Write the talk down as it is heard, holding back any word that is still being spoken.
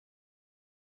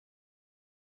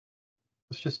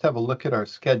Let's just have a look at our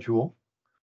schedule.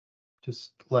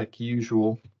 Just like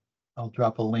usual, I'll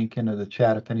drop a link into the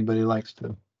chat if anybody likes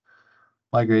to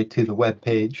migrate to the web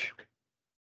page.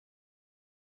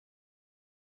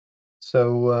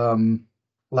 So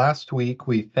last week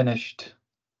we finished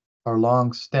our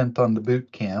long stint on the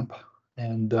boot camp,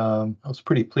 and I was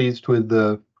pretty pleased with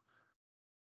the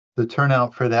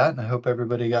turnout for that, and I hope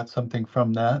everybody got something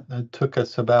from that. It took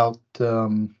us about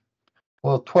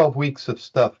 12 weeks of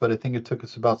stuff, but I think it took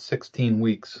us about 16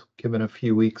 weeks, given a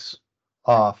few weeks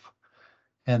off.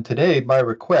 And today, by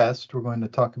request, we're going to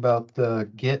talk about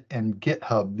Git and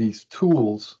GitHub, these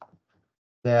tools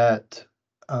that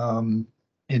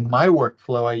in my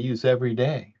workflow I use every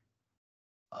day.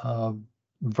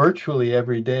 Virtually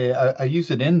every day. I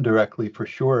use it indirectly for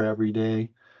sure every day,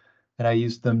 and I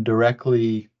use them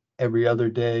directly every other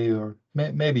day, or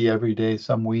maybe every day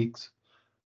some weeks.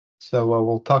 So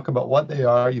we'll talk about what they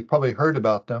are. You've probably heard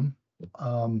about them.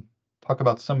 Talk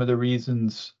about some of the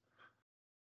reasons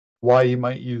why you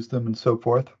might use them and so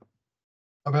forth.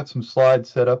 I've got some slides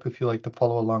set up if you like to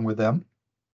follow along with them.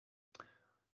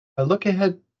 I look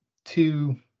ahead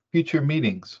to future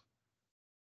meetings.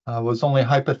 I was only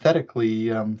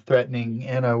hypothetically threatening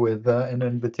Anna with an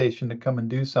invitation to come and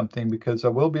do something, because I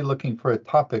will be looking for a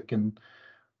topic, and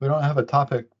we don't have a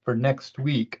topic for next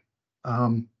week.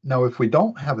 Now, if we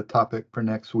don't have a topic for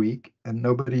next week and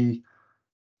nobody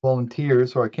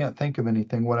volunteers, or I can't think of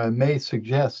anything, what I may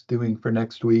suggest doing for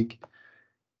next week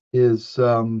is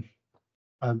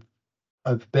I've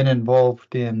been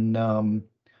involved in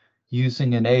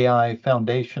using an AI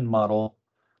foundation model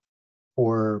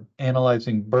for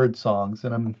analyzing bird songs,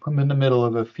 and I'm in the middle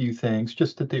of a few things,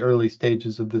 just at the early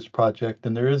stages of this project.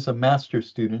 And there is a master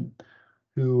student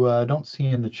who I don't see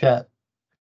in the chat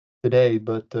today,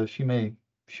 but she may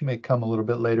come a little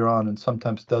bit later on, and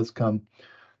sometimes does come,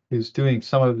 who's doing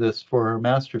some of this for her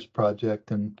master's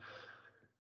project. And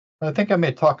I think I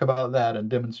may talk about that and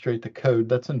demonstrate the code.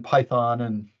 That's in Python,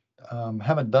 and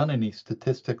haven't done any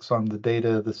statistics on the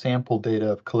data, the sample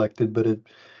data I've collected, but it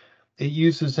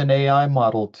uses an AI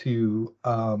model to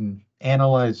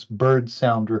analyze bird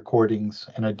sound recordings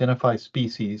and identify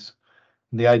species.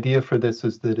 And the idea for this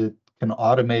is that it can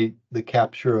automate the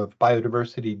capture of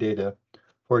biodiversity data.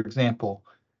 For example,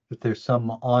 if there's some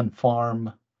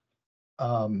on-farm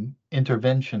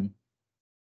intervention,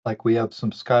 like we have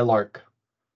some skylark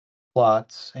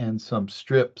plots and some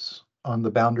strips on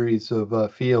the boundaries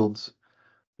of fields,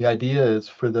 the idea is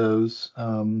for those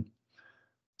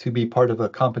to be part of a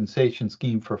compensation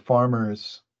scheme for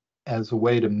farmers as a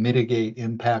way to mitigate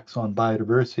impacts on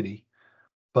biodiversity.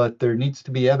 But there needs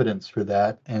to be evidence for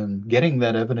that, and getting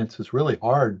that evidence is really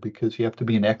hard because you have to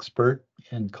be an expert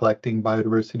in collecting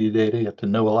biodiversity data. You have to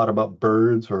know a lot about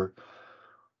birds or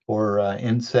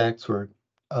insects or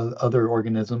other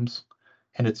organisms,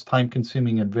 and it's time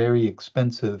consuming and very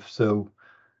expensive. So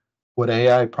what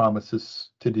AI promises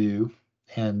to do,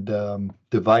 and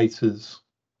devices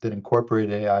that incorporate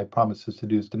AI promises to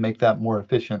do, is to make that more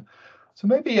efficient. So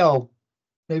maybe I'll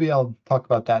talk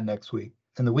about that next week.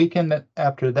 And the weekend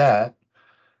after that,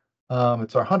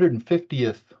 it's our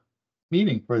 150th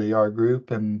meeting for the R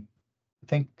group, and I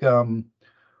think what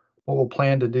we'll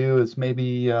plan to do is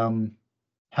maybe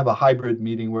have a hybrid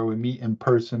meeting where we meet in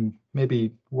person,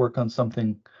 maybe work on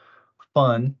something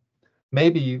fun.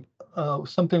 Maybe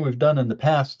something we've done in the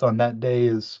past on that day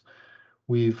is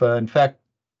we've, in fact,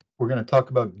 we're going to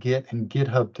talk about Git and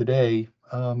GitHub today.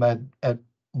 At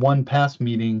one past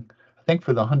meeting, I think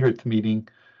for the 100th meeting,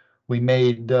 we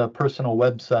made personal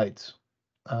websites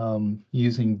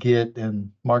using Git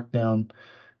and Markdown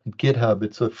and GitHub.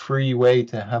 It's a free way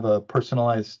to have a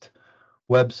personalized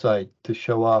website to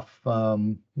show off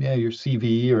your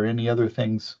CV or any other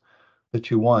things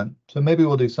that you want. So maybe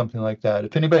we'll do something like that.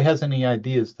 If anybody has any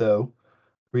ideas, though,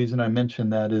 the reason I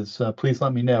mentioned that is please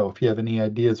let me know if you have any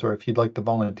ideas, or if you'd like to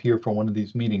volunteer for one of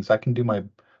these meetings. I can do my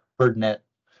BirdNet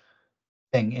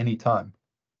thing anytime.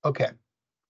 Okay.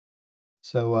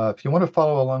 So if you want to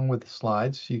follow along with the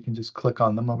slides, you can just click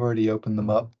on them. I've already opened them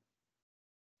up,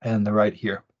 and they're right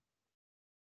here.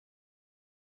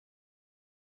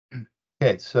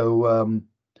 Okay, so I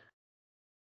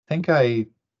think I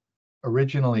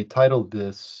originally titled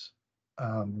this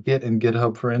Git and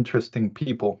GitHub for Interesting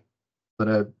People, but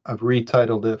I've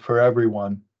retitled it for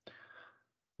everyone.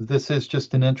 This is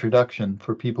just an introduction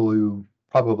for people who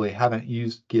probably haven't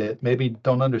used Git, maybe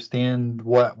don't understand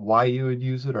why you would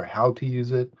use it or how to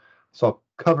use it. So I'll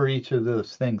cover each of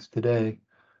those things today.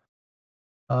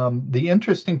 The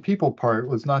interesting people part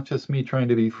was not just me trying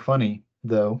to be funny,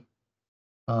 though.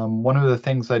 One of the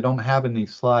things I don't have in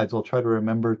these slides, I'll try to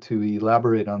remember to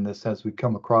elaborate on this as we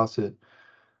come across it,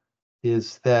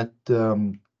 is that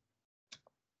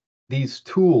these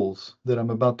tools that I'm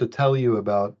about to tell you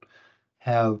about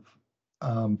have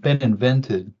been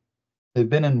invented. They've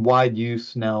been in wide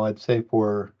use now, I'd say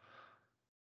for,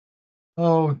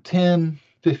 10,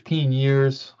 15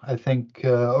 years. I think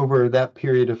over that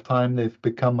period of time, they've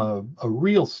become a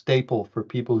real staple for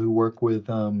people who work with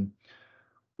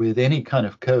any kind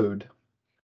of code.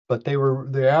 But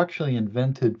they're actually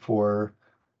invented for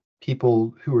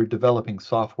people who are developing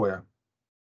software.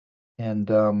 And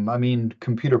I mean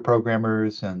computer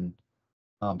programmers and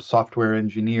software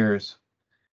engineers.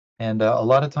 And a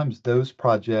lot of times those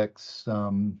projects,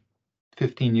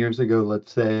 15 years ago,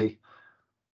 let's say,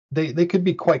 they could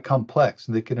be quite complex.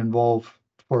 They could involve,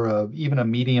 for even a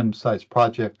medium-sized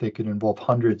project, they could involve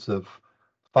hundreds of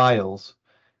files.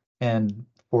 And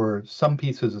for some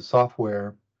pieces of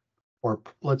software, or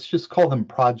let's just call them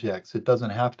projects, it doesn't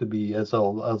have to be, as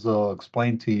I'll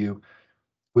explain to you,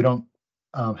 we don't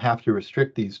have to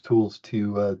restrict these tools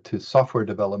to software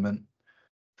development. In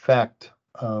fact,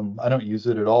 I don't use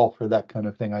it at all for that kind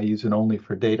of thing. I use it only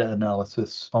for data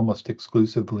analysis, almost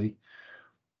exclusively.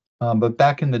 But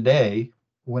back in the day,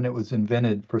 when it was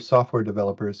invented for software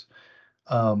developers,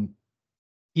 um,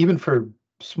 even for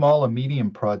small and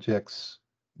medium projects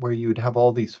where you would have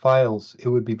all these files, it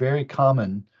would be very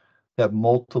common to have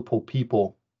multiple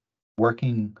people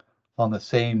working on the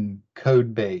same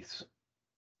code base.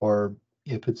 Or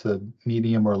if it's a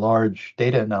medium or large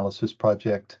data analysis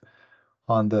project,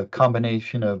 on the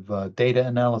combination of data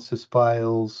analysis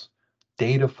files,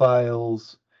 data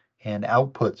files, and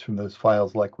outputs from those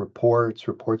files like reports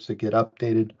that get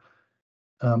updated,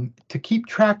 to keep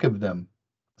track of them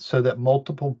so that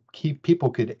multiple key people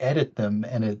could edit them,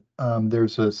 and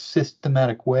there's a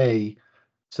systematic way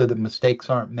so that mistakes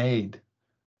aren't made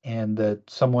and that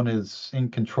someone is in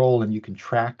control and you can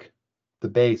track the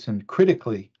base. And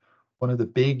critically, one of the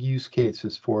big use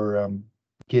cases for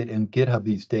Git and GitHub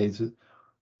these days,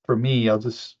 for me, I'll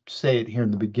just say it here in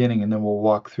the beginning and then we'll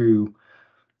walk through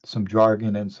some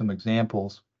jargon and some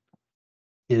examples,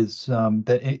 is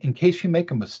that in case you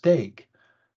make a mistake,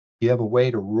 you have a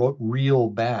way to reel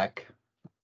back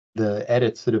the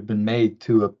edits that have been made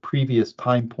to a previous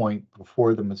time point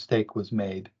before the mistake was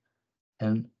made.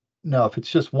 And now, if it's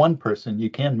just one person,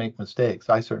 you can make mistakes.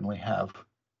 I certainly have.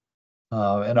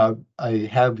 And I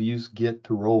have used Git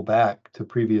to roll back to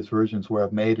previous versions where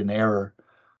I've made an error.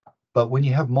 But when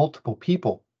you have multiple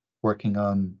people working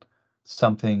on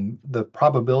something, the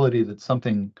probability that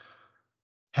something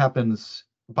happens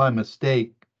by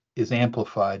mistake is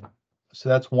amplified. So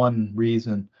that's one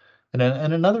reason. And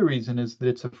another reason is that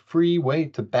it's a free way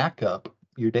to back up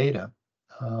your data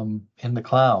in the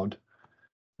cloud.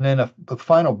 And then the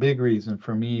final big reason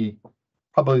for me,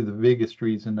 probably the biggest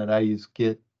reason that I use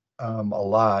Git a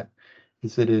lot,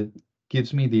 is that it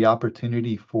gives me the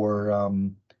opportunity for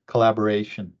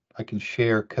collaboration. I can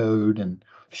share code and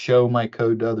show my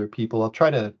code to other people. I'll try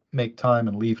to make time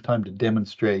and leave time to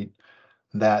demonstrate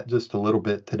that just a little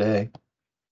bit today.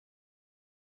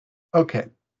 Okay.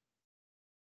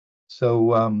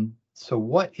 So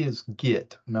what is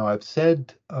Git? Now I've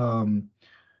said in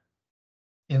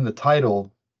the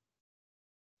title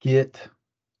Git,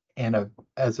 and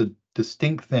as a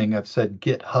distinct thing, I've said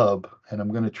GitHub, and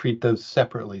I'm going to treat those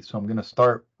separately. So I'm going to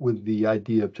start with the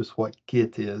idea of just what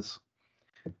Git is.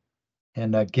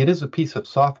 And Git is a piece of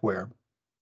software,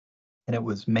 and it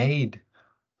was made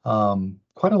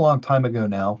quite a long time ago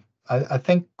now. I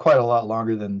think quite a lot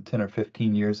longer than 10 or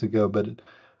 15 years ago, but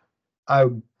I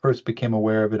first became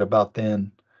aware of it about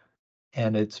then,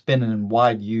 and it's been in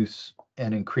wide use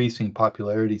and increasing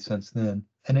popularity since then.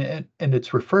 And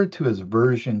it's referred to as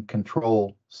version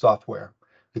control software.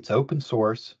 It's open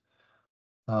source.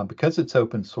 Because it's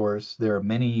open source, there are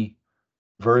many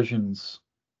versions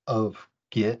of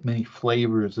Git, many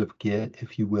flavors of Git,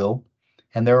 if you will,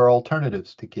 and there are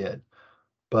alternatives to Git.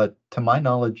 But to my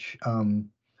knowledge,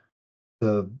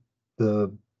 the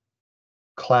the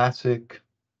classic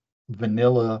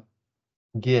vanilla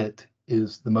Git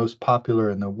is the most popular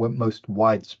and the most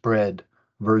widespread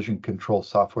version control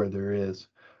software there is.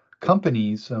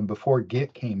 Companies, before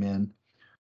Git came in,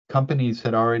 companies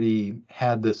had already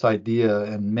had this idea,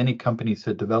 and many companies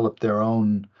had developed their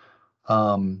own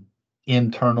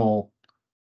internal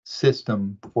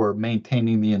system for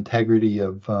maintaining the integrity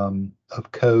of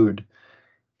code.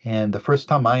 And the first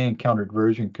time I encountered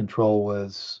version control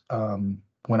was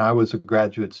when I was a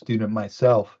graduate student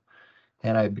myself,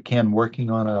 and I began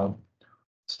working on a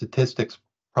statistics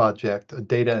project, a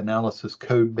data analysis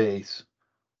code base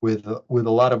with a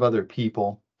lot of other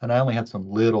people, and I only had some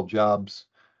little jobs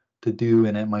to do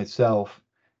in it myself.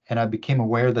 And I became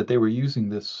aware that they were using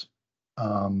this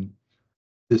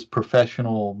this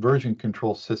professional version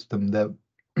control system that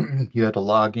you had to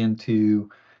log into.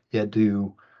 You had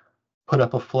to put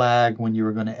up a flag when you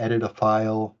were going to edit a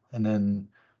file and then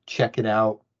check it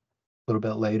out a little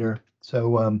bit later.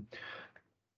 So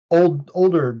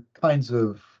older kinds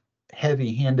of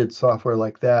heavy-handed software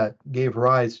like that gave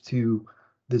rise to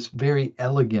this very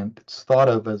elegant, it's thought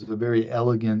of as a very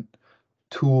elegant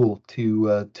tool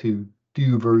to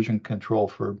do version control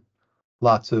for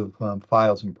lots of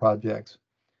files and projects.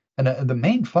 And the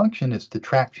main function is to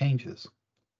track changes.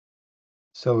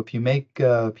 So if you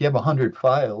have 100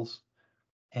 files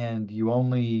and you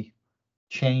only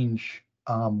change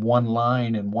one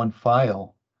line in one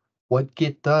file, what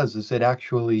Git does is it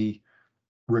actually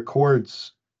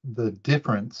records the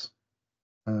difference,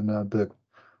 and the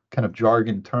kind of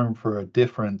jargon term for a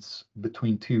difference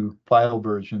between two file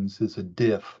versions is a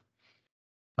diff.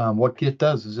 What Git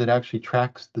does is it actually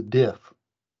tracks the diff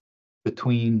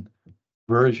between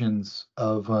versions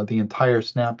of the entire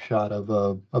snapshot of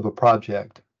a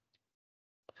project.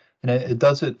 And it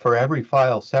does it for every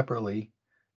file separately.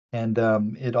 And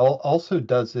it also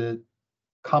does it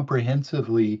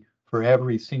comprehensively for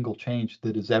every single change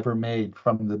that is ever made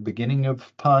from the beginning of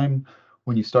time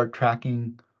when you start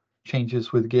tracking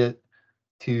changes with Git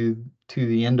to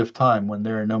the end of time when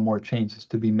there are no more changes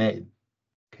to be made.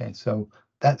 Okay, so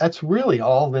that's really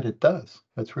all that it does.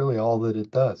 That's really all that it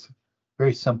does.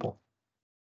 Very simple.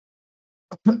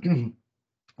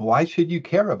 Why should you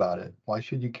care about it? Why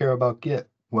should you care about Git?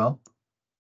 Well,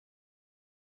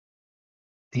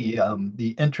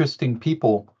 the interesting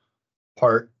people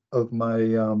part of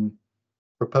my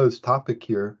proposed topic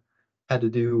here had to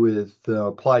do with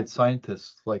applied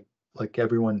scientists, like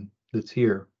everyone that's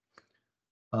here.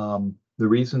 The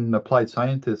reason applied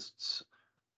scientists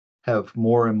have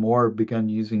more and more begun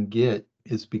using Git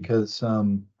is because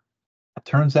it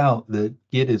turns out that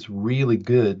Git is really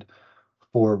good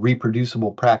for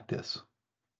reproducible practice.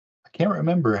 I can't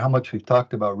remember how much we've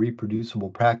talked about reproducible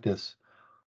practice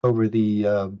over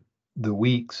the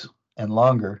weeks and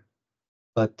longer,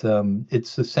 but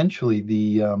it's essentially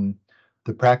the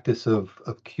practice of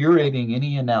curating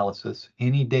any analysis,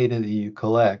 any data that you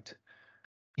collect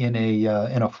in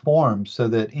a form so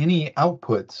that any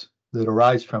outputs that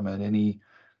arise from it,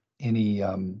 any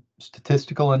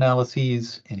statistical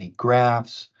analyses, any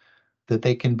graphs, that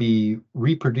they can be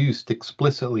reproduced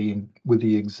explicitly with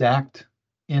the exact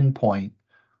endpoint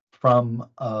from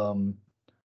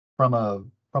from a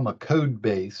from a code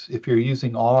base. If you're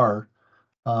using R,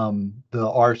 the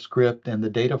R script and the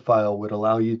data file would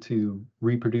allow you to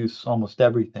reproduce almost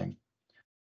everything.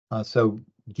 So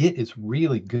Git is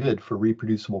really good for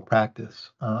reproducible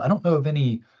practice. I don't know of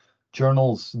any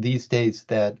journals these days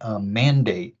that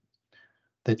mandate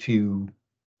that you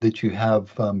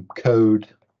have code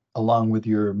along with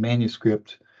your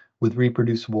manuscript with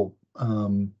reproducible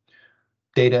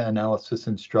data analysis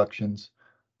instructions.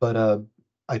 But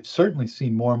I've certainly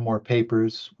seen more and more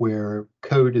papers where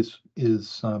code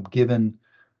is given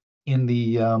in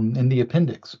the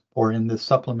appendix or in the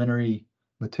supplementary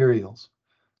materials.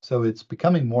 So it's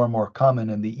becoming more and more common,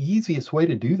 and the easiest way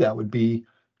to do that would be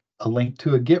a link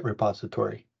to a Git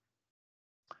repository.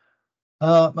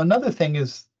 Another thing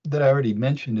is that I already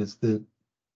mentioned is that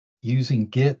using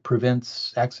Git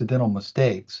prevents accidental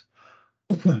mistakes.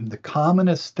 The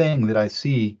commonest thing that I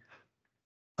see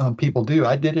people do,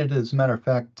 I did it as a matter of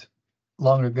fact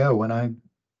long ago when I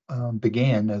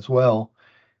began as well,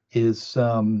 is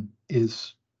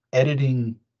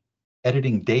editing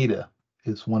data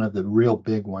is one of the real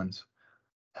big ones.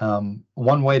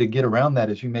 One way to get around that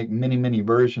is you make many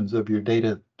versions of your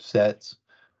data sets.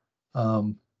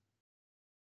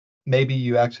 Maybe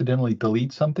you accidentally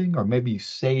delete something, or maybe you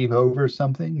save over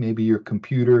something. Maybe your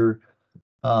computer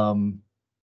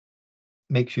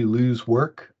makes you lose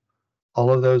work.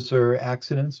 All of those are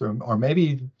accidents, or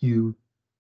maybe you,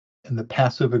 in the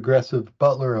passive aggressive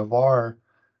butler of R,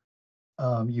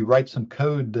 you write some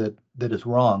code that is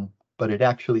wrong, but it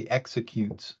actually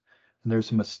executes, and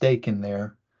there's a mistake in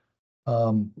there.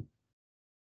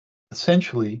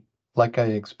 Essentially, like I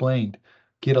explained,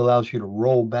 Git allows you to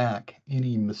roll back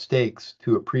any mistakes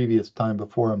to a previous time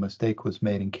before a mistake was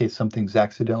made in case something's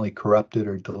accidentally corrupted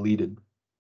or deleted.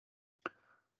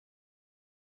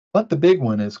 But the big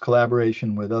one is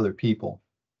collaboration with other people.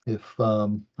 If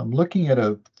I'm looking at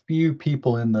a few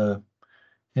people in the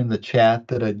chat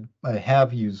that I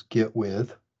have used Git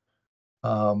with,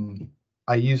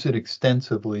 I use it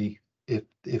extensively.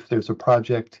 If there's a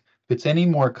project, if it's any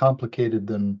more complicated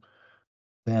than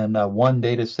one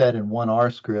data set and one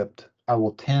R script, I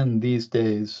will tend these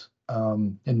days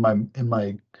in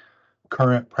my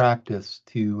current practice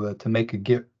to make a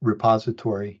Git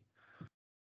repository.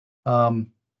 Now,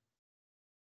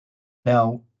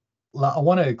 I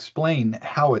want to explain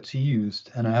how it's used,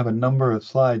 and I have a number of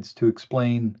slides to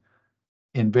explain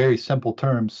in very simple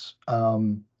terms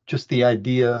just the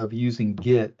idea of using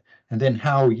Git, and then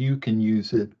how you can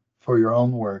use it for your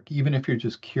own work, even if you're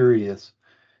just curious.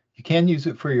 You can use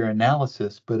it for your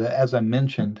analysis, but as I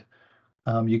mentioned,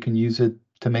 you can use it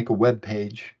to make a web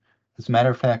page. As a matter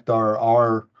of fact,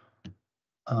 our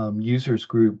users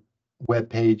group web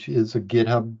page is a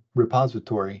GitHub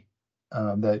repository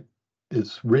that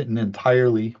is written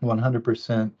entirely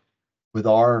 100% with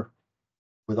our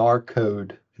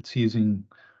code. It's using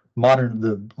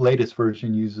the latest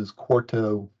version uses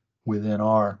Quarto within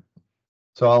R.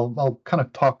 So I'll kind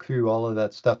of talk through all of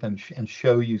that stuff and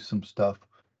show you some stuff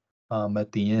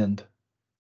at the end.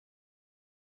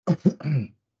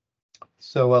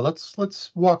 So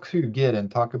let's walk through Git and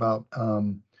talk about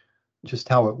just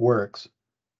how it works.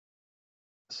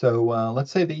 So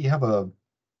let's say that you have a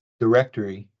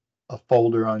directory, a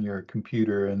folder on your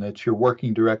computer, and it's your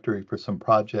working directory for some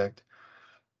project.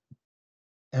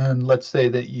 And let's say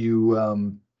that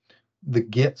you the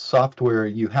Git software,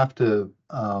 you have to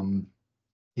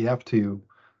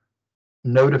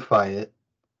notify it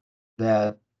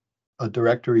that a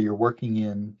directory you're working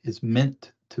in is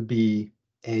meant to be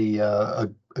a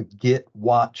Git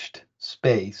watched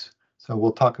space. So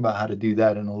we'll talk about how to do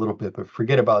that in a little bit, but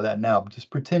forget about that now. Just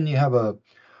pretend you have a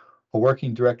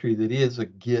working directory that is a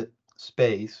Git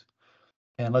space.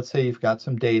 And let's say you've got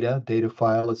some data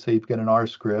file. Let's say you've got an R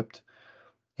script.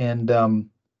 And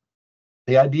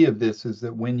the idea of this is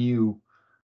that when you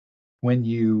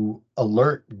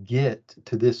alert Git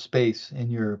to this space in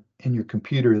your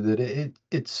computer, that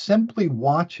it simply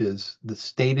watches the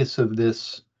status of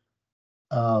this,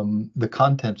 the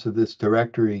contents of this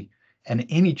directory, and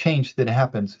any change that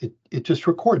happens, it just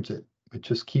records it. It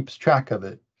just keeps track of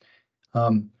it.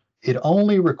 It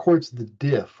only records the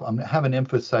diff. I haven't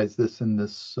emphasized this in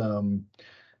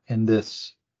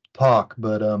this talk,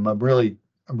 but I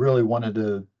really wanted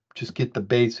to just get the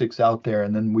basics out there,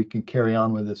 and then we can carry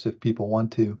on with this if people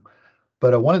want to.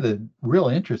 But one of the real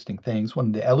interesting things, one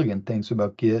of the elegant things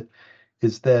about Git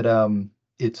is that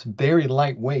it's very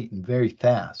lightweight and very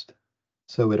fast.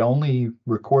 So it only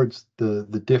records the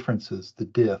differences, the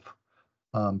diff.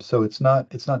 So it's not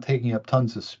taking up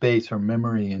tons of space or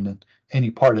memory in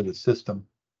any part of the system.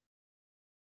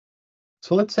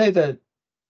 So let's say that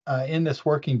in this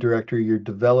working directory, you're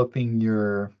developing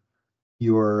your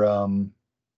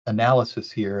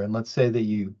analysis here, and let's say that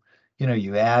you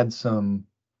add some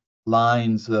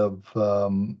lines of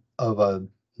a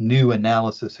new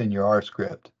analysis in your R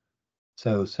script.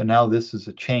 So now this is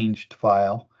a changed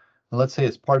file. And let's say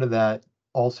as part of that,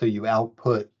 also you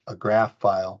output a graph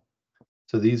file.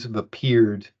 So these have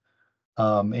appeared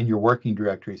in your working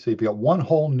directory. So you've got one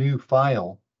whole new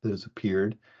file that has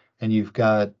appeared, and you've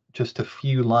got just a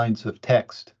few lines of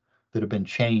text that have been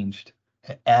changed,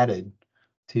 added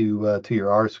to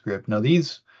your R script. Now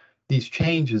these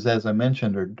changes, as I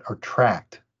mentioned, are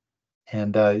tracked,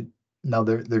 and now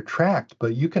they're tracked,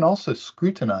 but you can also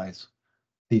scrutinize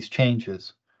these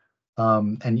changes,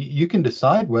 and you can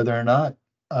decide whether or not.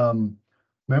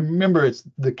 Remember, it's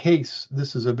the case.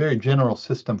 This is a very general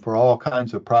system for all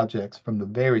kinds of projects, from the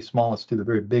very smallest to the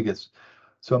very biggest.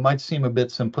 So it might seem a bit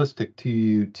simplistic to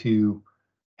you to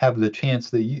have the chance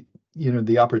that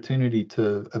the opportunity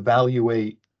to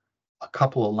evaluate a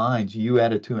couple of lines you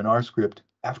added to an R script.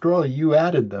 After all, you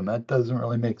added them. That doesn't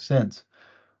really make sense.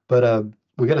 But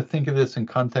we got to think of this in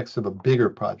context of a bigger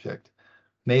project.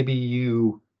 Maybe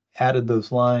you added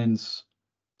those lines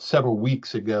several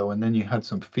weeks ago, and then you had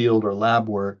some field or lab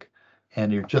work,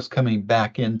 and you're just coming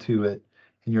back into it,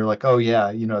 and you're like, oh yeah,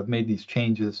 I've made these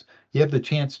changes. You have the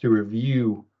chance to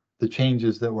review the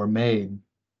changes that were made,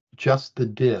 just the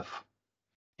diff,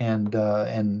 and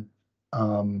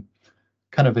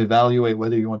kind of evaluate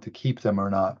whether you want to keep them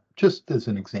or not, just as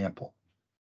an example.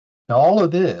 Now, all of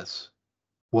this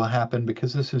will happen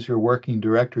because this is your working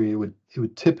directory. It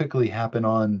would typically happen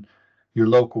on your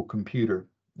local computer.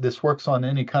 This works on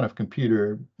any kind of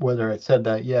computer, whether I said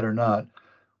that yet or not,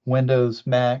 Windows,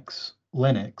 Macs,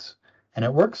 Linux, and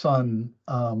it works on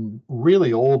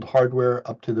really old hardware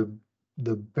up to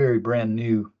the very brand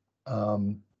new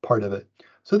part of it.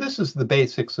 So this is the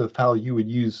basics of how you would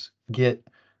use Git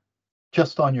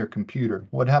just on your computer.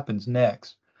 What happens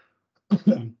next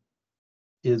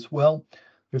is, well,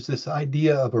 there's this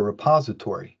idea of a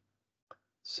repository.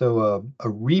 So a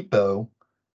repo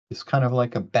is kind of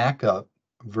like a backup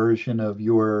version of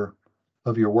your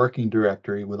working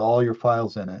directory with all your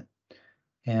files in it.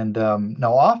 And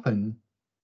now often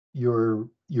your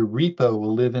repo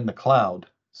will live in the cloud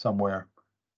somewhere,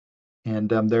 and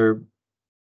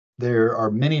there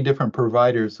are many different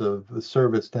providers of the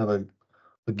service to have a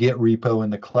Git repo in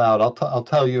the cloud. I'll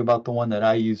tell you about the one that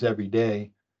I use every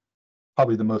day,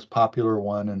 probably the most popular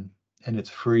one, and it's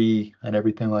free and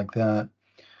everything like that.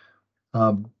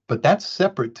 But that's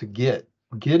separate to Git.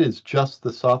 Git is just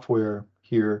the software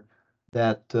here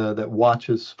that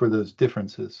watches for those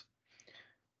differences.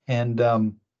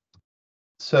 And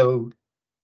so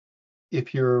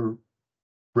if your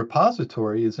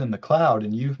repository is in the cloud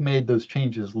and you've made those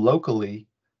changes locally,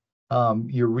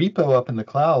 your repo up in the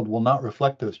cloud will not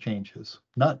reflect those changes.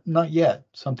 Not yet.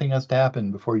 Something has to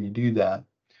happen before you do that.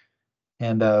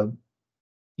 And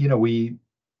we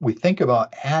think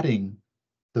about adding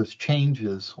those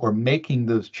changes or making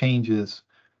those changes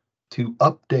to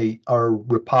update our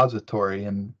repository,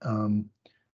 and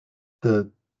the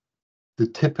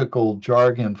typical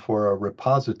jargon for a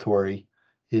repository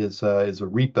is a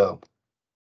repo.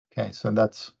 Okay, so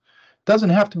that's doesn't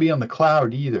have to be on the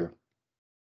cloud either.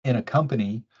 In a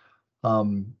company,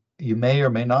 you may or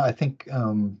may not. I think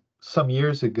some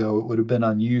years ago it would have been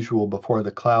unusual before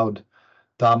the cloud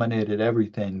dominated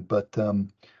everything, but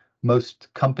most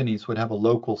companies would have a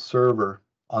local server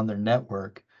on their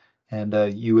network, and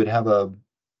you would have a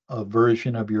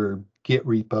version of your Git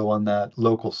repo on that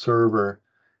local server.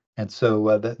 And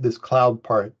so this cloud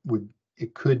part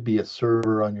it could be a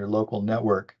server on your local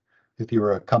network if you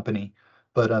were a company,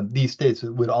 but these days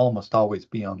it would almost always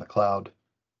be on the cloud.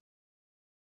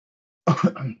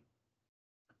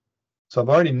 So I've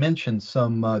already mentioned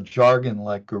some jargon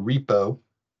like a repo,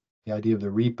 the idea of the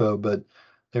repo, but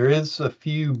there is a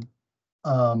few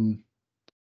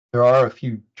there are a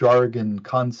few jargon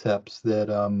concepts that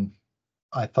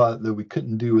I thought that we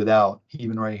couldn't do without,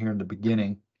 even right here in the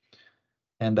beginning.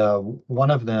 And one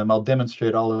of them, I'll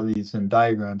demonstrate all of these in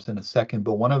diagrams in a second,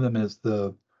 but one of them is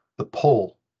the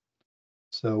pull.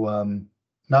 So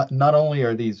not only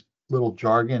are these little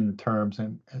jargon terms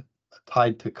and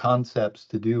tied to concepts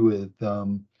to do with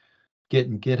Git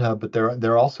and GitHub, but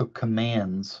they're also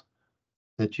commands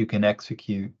that you can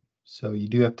execute. So you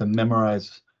do have to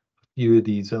memorize a few of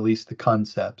these, at least the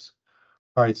concepts.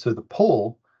 All right, so the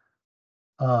pull,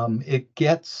 it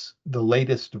gets the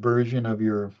latest version of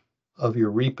your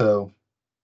repo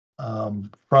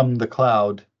from the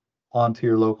cloud onto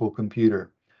your local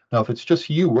computer. Now, if it's just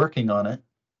you working on it,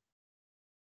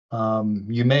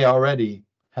 you may already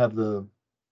have the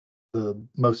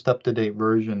most up-to-date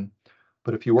version.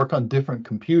 But if you work on different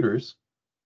computers,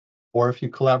 or if you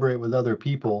collaborate with other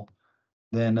people,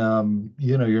 then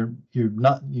you're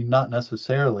not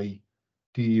necessarily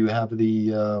do you have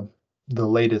the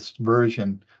latest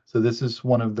version. So this is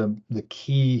one of the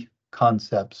key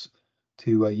concepts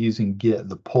to using Git,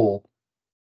 the pull.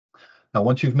 Now,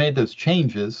 once you've made those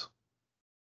changes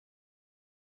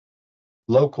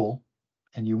local,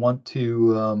 and you want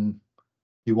to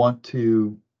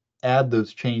add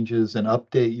those changes and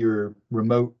update your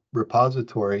remote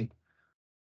repository,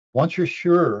 once you're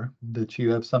sure that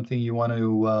you have something you want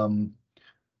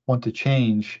to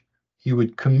change, you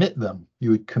would commit them.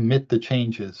 You would commit the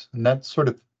changes, and that sort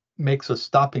of makes a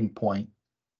stopping point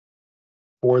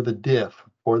for the diff,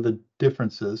 for the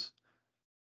differences.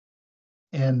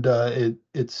 And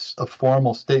it's a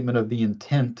formal statement of the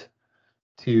intent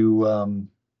to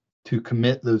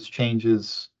commit those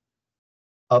changes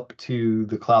up to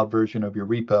the cloud version of your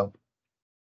repo.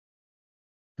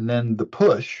 And then the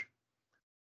push,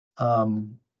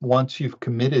 once you've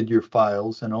committed your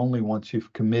files, and only once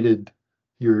you've committed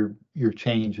your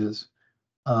changes,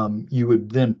 you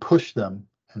would then push them.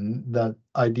 And the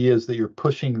idea is that you're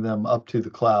pushing them up to the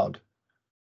cloud.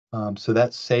 So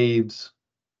that saves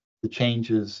the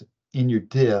changes in your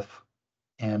diff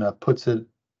and puts it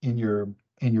in your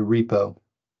repo.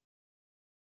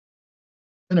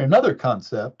 And another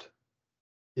concept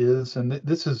is, and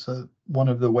this is one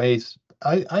of the ways,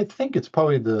 I think it's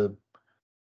probably the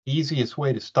easiest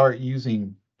way to start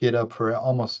using GitHub for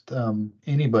almost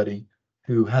anybody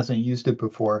who hasn't used it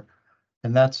before,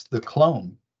 and that's the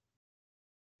clone.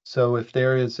 So if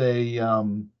there is a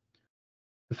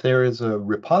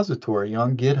repository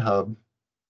on GitHub,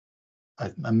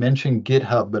 I mentioned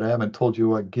GitHub, but I haven't told you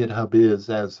what GitHub is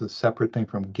as a separate thing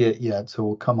from Git yet, so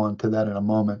we'll come on to that in a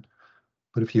moment.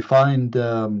 But if you find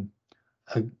a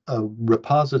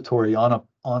repository on a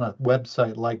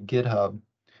website like GitHub,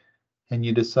 and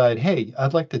you decide, hey,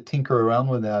 I'd like to tinker around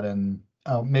with that, and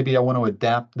maybe I want to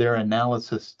adapt their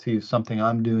analysis to something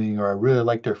I'm doing, or I really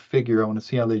like their figure, I want to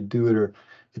see how they do it, or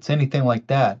it's anything like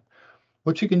that.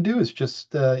 What you can do is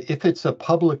just, if it's a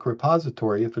public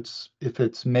repository, if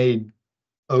it's made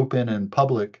open and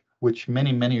public, which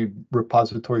many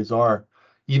repositories are,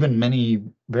 even many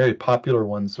very popular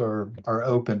ones are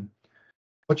open.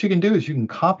 What you can do is you can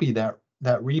copy that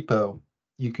repo.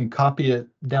 You can copy it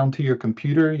down to your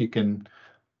computer. You can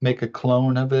make a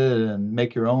clone of it and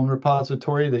make your own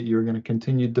repository that you're going to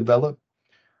continue to develop.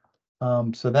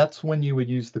 So that's when you would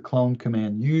use the clone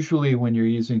command. Usually when you're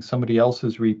using somebody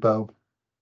else's repo,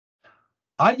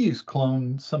 I use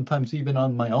clone sometimes even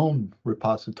on my own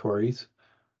repositories.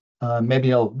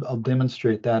 Maybe I'll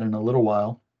demonstrate that in a little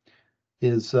while.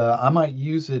 I might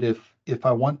use it if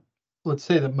I want. Let's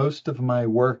say that most of my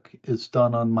work is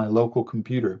done on my local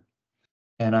computer,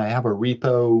 and I have a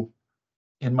repo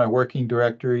in my working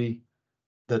directory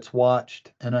that's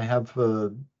watched, and I have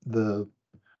the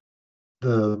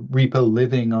repo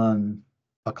living on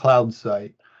a cloud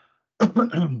site.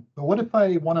 But what if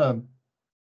I want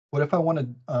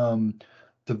to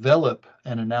develop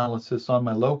an analysis on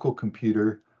my local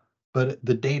computer, but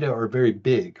the data are very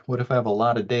big? What if I have a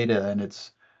lot of data and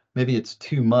maybe it's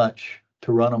too much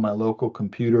to run on my local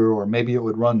computer, or maybe it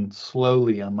would run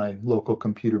slowly on my local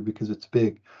computer because it's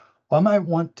big? Well, I might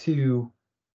want to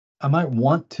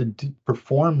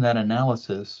perform that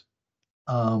analysis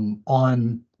on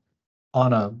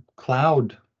a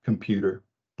cloud computer,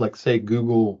 like say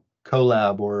Google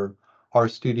Colab or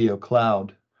RStudio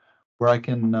Cloud, where I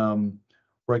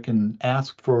can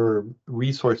ask for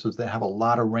resources that have a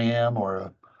lot of RAM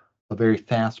or a very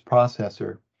fast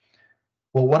processor.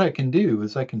 Well, what I can do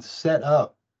is I can set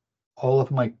up all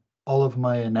of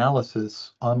my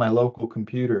analysis on my local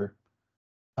computer.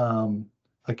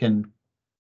 I can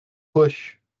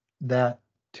push that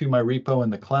to my repo in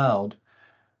the cloud.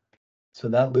 So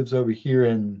that lives over here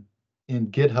in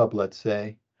GitHub, let's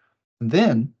say. And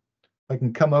then I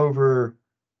can come over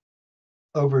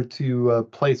to a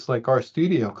place like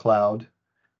RStudio Cloud,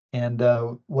 and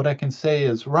what I can say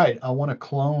is, right, I want to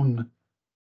clone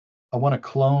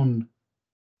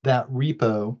that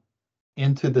repo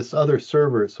into this other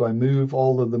server. So I move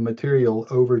all of the material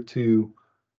over to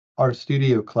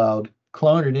RStudio Cloud,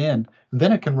 clone it in, and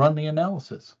then it can run the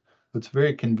analysis. It's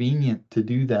very convenient to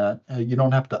do that. You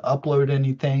don't have to upload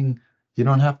anything. You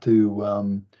don't have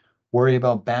to worry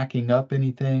about backing up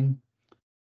anything.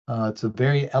 It's a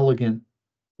very elegant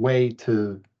way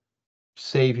to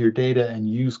save your data and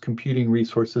use computing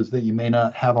resources that you may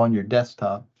not have on your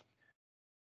desktop.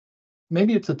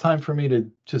 Maybe it's a time for me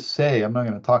to just say, I'm not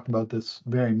going to talk about this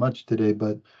very much today,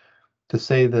 but to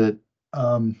say that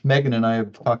Megan and I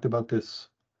have talked about this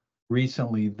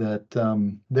recently, that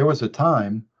there was a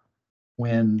time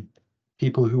when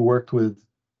people who worked with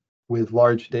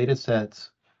large data sets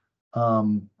a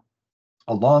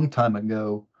long time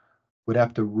ago would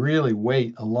have to really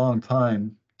wait a long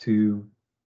time to,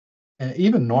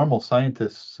 even normal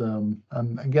scientists,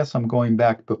 I guess I'm going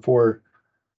back before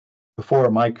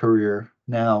my career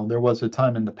now. There was a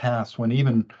time in the past when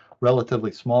even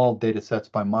relatively small data sets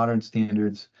by modern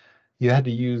standards, you had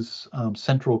to use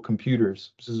central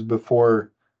computers. This is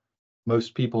before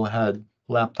most people had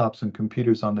laptops and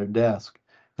computers on their desk.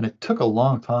 And it took a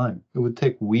long time. It would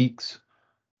take weeks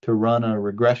to run a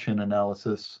regression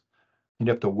analysis. You'd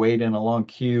have to wait in a long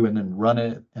queue and then run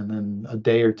it, and then a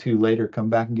day or two later come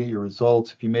back and get your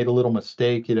results. If you made a little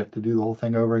mistake, you'd have to do the whole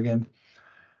thing over again.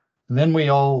 And then we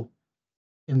all,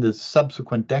 in the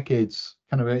subsequent decades,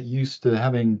 kind of got used to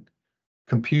having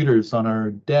computers on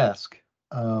our desk,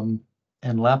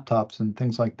 and laptops and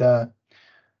things like that.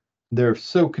 They're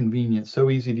so convenient, so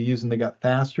easy to use, and they got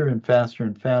faster and faster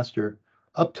and faster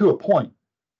up to a point.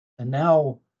 And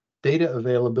now data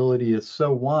availability is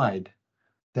so wide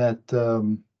that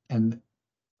and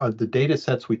the data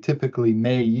sets we typically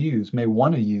may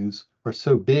want to use are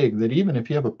so big that even if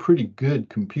you have a pretty good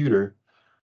computer,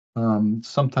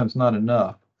 sometimes not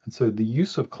enough. And so the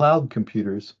use of cloud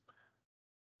computers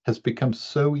has become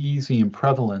so easy and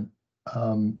prevalent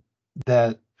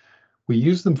that we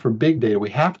use them for big data. We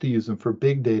have to use them for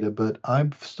big data, but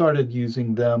I've started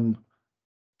using them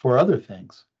for other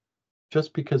things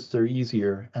just because they're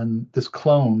easier. And this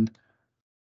clone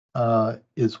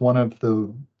is one of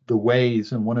the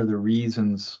ways and one of the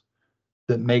reasons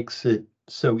that makes it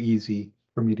so easy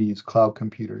for me to use cloud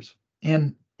computers,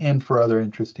 and for other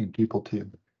interesting people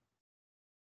too.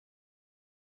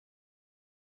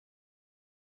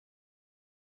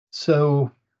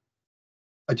 So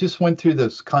I just went through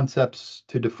those concepts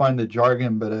to define the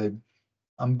jargon, but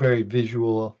I'm very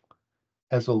visual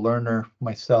as a learner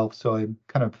myself, so I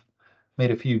kind of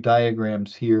made a few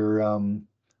diagrams here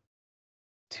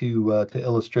to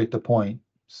illustrate the point.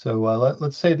 So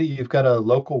let's say that you've got a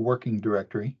local working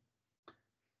directory,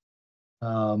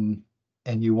 and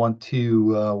you want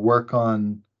to work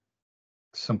on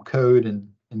some code and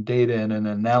data and an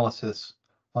analysis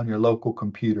on your local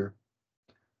computer.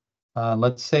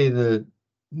 Let's say that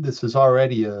this is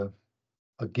already a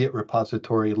Git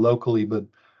repository locally, but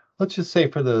let's just say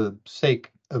for the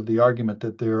sake of the argument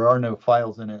that there are no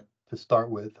files in it to start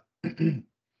with. And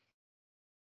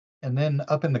then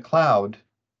up in the cloud,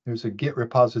 there's a Git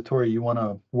repository you want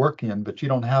to work in, but you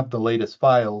don't have the latest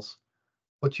files.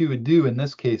 What you would do in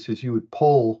this case is you would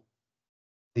pull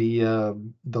the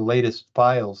latest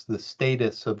files, the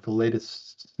status of the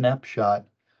latest snapshot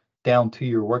down to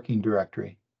your working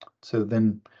directory. So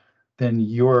then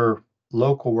your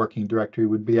local working directory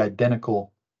would be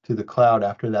identical to the cloud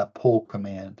after that pull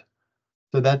command.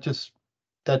 So that just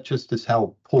is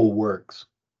how pull works.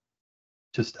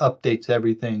 Just updates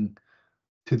everything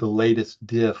to the latest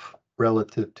diff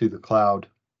relative to the cloud.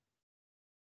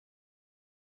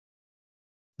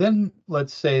 Then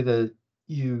let's say that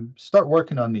you start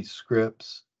working on these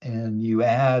scripts and you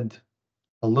add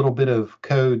a little bit of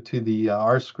code to the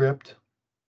R script,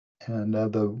 and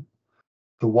the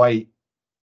white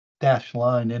dashed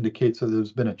line indicates that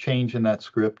there's been a change in that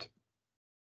script.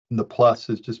 And the plus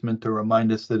is just meant to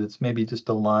remind us that it's maybe just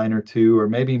a line or two, or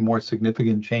maybe more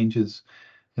significant changes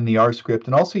in the R script.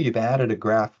 And also you've added a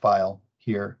graph file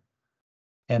here.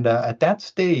 And at that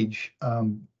stage,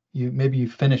 maybe you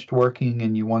finished working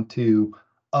and you want to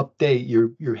update,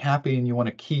 you're happy and you want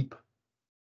to keep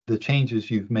the changes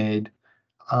you've made.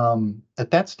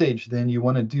 At that stage, then you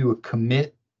want to do a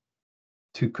commit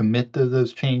to commit to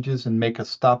those changes and make a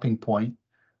stopping point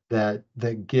that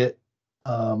Git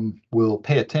will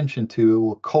pay attention to. It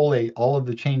will collate all of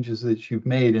the changes that you've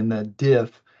made in that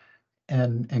diff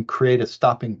and create a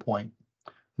stopping point.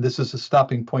 This is a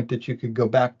stopping point that you could go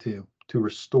back to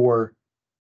restore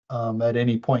at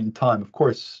any point in time. Of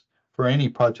course, for any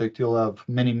project, you'll have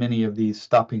many, many of these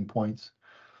stopping points.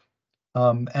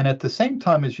 And at the same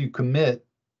time as you commit,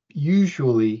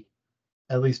 usually,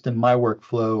 at least in my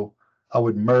workflow, I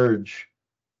would merge.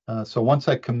 So once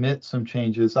I commit some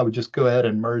changes, I would just go ahead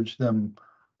and merge them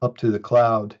up to the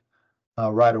cloud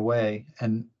right away.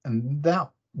 And that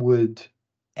would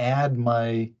add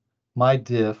my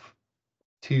diff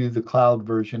to the cloud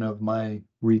version of my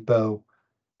repo.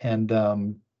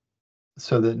 And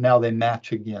so that now they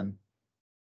match again.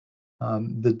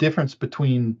 The difference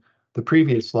between the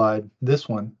previous slide, this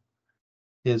one,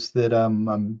 is that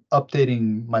I'm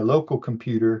updating my local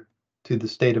computer to the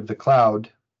state of the cloud.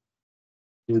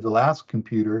 To the last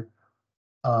computer,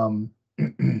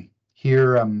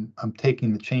 here I'm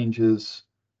taking the changes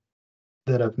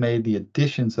that I've made, the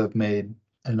additions I've made,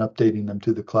 and updating them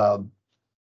to the cloud.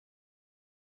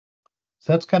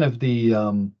 So that's kind of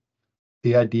the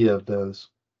idea of those.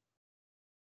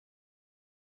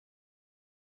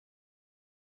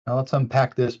 Now let's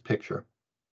unpack this picture.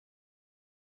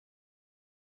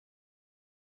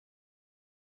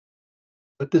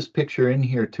 Put this picture in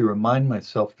here to remind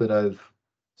myself that I've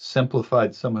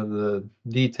simplified some of the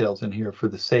details in here for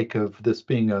the sake of this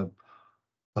being a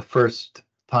first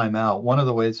time out. One of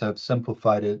the ways I've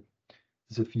simplified it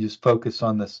is if you just focus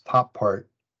on this top part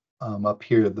up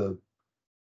here, the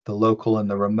local and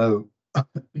the remote. I've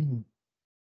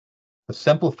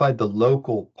simplified the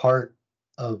local part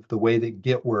of the way that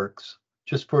Git works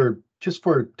just for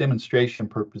demonstration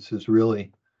purposes,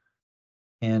 really.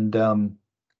 And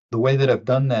the way that I've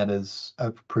done that is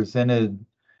I've presented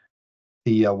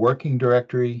the working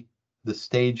directory, the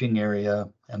staging area,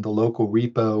 and the local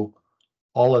repo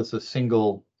all as a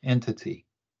single entity.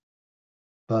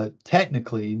 But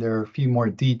technically, there are a few more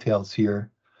details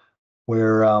here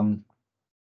where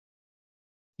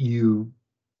you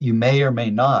may or may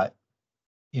not,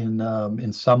 in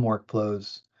some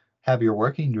workflows, have your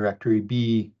working directory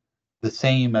be the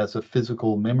same as a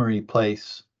physical memory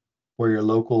place where your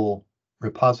local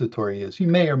repository is. You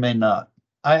may or may not.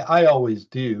 I always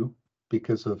do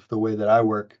because of the way that I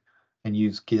work and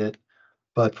use Git.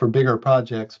 But for bigger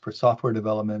projects, for software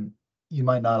development, you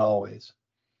might not always.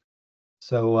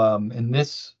 So in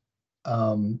this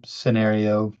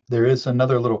scenario, there is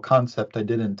another little concept I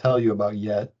didn't tell you about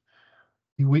yet.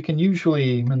 We can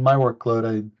usually, in my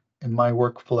workflow,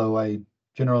 I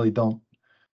generally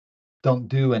don't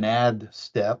do an add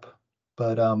step,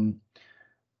 but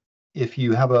if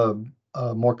you have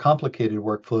a more complicated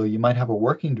workflow, you might have a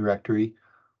working directory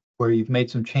where you've made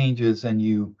some changes and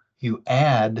you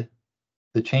add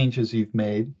the changes you've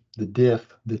made, the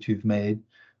diff that you've made,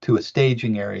 to a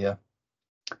staging area.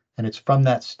 And it's from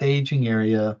that staging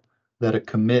area that a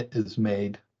commit is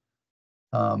made.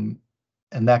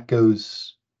 And that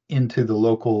goes into the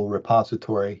local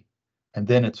repository. And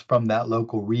then it's from that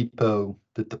local repo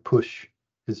that the push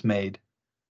is made.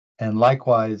 And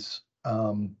likewise,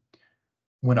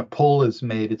 when a pull is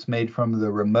made, it's made from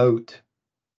the remote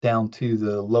down to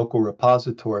the local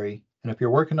repository. And if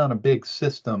you're working on a big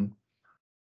system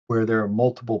where there are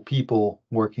multiple people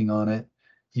working on it,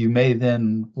 you may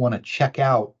then want to check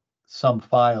out some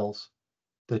files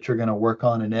that you're going to work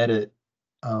on and edit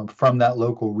from that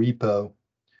local repo.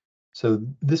 So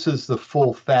this is the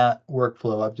full fat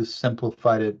workflow. I've just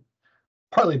simplified it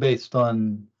partly based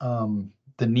on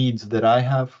the needs that I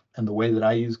have and the way that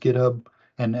I use GitHub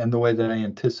and the way that I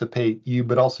anticipate you,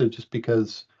 but also just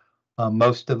because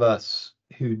most of us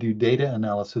who do data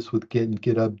analysis with Git and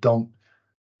GitHub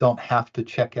don't have to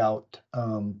check out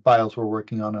files we're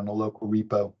working on in a local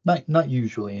repo. Not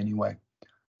usually anyway.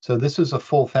 So this is a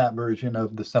full fat version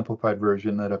of the simplified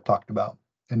version that I've talked about.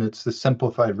 And it's the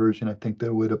simplified version, I think,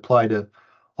 that would apply to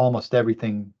almost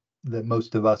everything that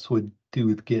most of us would do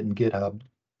with Git and GitHub.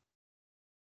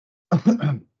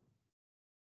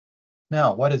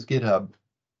 Now, what is GitHub?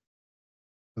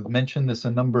 I've mentioned this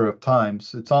a number of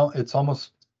times. It's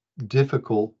almost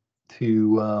difficult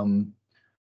to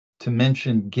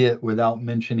mention Git without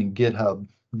mentioning GitHub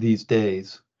these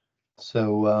days.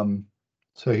 So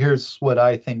so here's what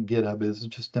I think GitHub is,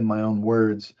 just in my own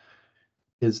words,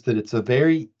 is that it's a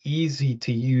very easy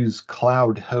to use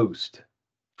cloud host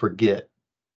for Git.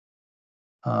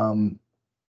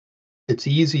 It's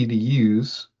easy to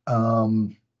use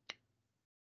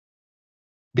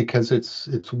because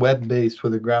it's web-based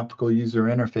with a graphical user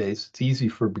interface. It's easy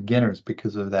for beginners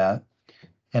because of that.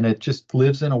 And it just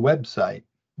lives in a website.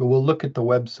 But we'll look at the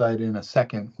website in a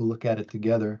second. We'll look at it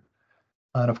together.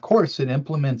 And of course, it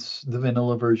implements the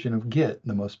vanilla version of Git,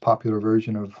 the most popular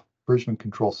version of version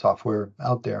control software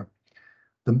out there.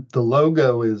 The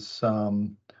logo is a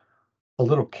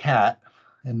little cat,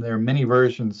 and there are many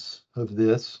versions of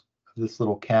this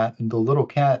little cat. And the little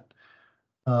cat,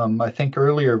 I think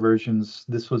earlier versions,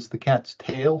 this was the cat's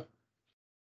tail,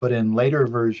 but in later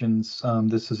versions,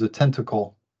 this is a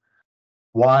tentacle.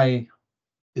 Why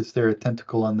is there a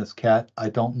tentacle on this cat? I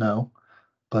don't know,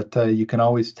 but you can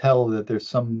always tell that there's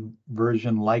some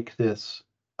version like this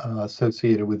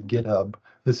associated with GitHub.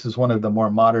 This is one of the more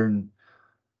modern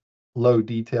low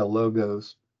detail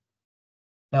logos.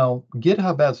 Now,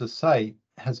 GitHub as a site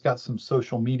has got some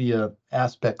social media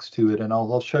aspects to it, and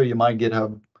I'll show you my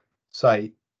GitHub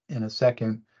site in a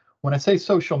second. When I say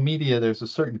social media, there's a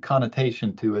certain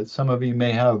connotation to it. Some of you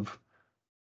may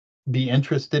be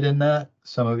interested in that.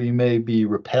 Some of you may be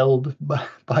repelled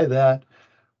by that.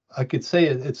 I could say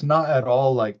it's not at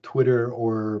all like Twitter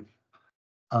or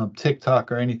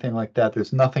TikTok or anything like that.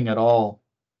 There's nothing at all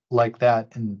like that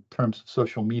in terms of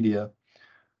social media.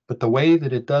 But the way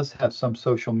that it does have some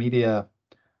social media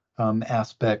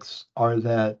aspects are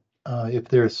that if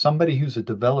there's somebody who's a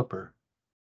developer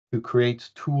who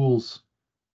creates tools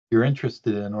you're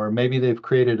interested in, or maybe they've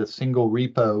created a single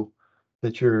repo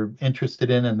that you're interested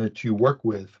in and that you work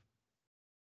with,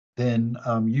 then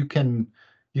you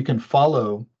can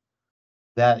follow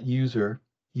that user.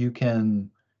 You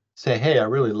can say, hey, I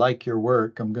really like your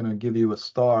work. I'm going to give you a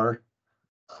star.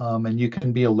 And you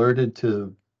can be alerted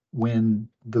to when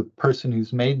the person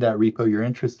who's made that repo you're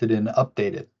interested in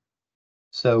update it.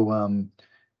 So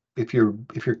if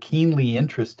you're keenly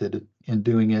interested in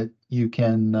doing it, you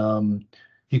can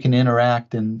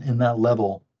interact in that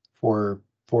level for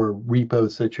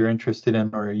repos that you're interested in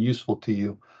or are useful to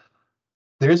you.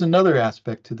 There's another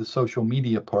aspect to the social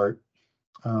media part.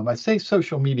 I say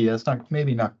social media, it's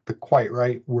maybe not the quite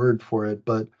right word for it,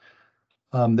 but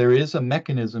there is a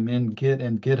mechanism in Git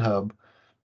and GitHub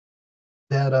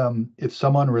that if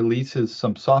someone releases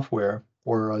some software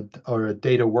or a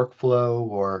data workflow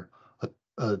or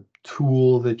a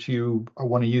tool that you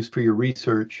want to use for your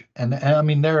research, and I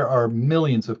mean there are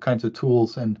millions of kinds of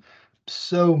tools and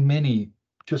so many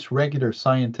just regular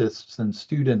scientists and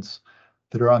students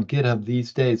that are on GitHub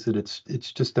these days that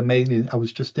it's just amazing. I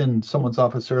was just in someone's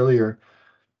office earlier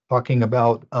talking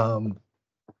about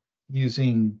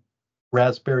using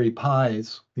Raspberry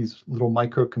Pis, these little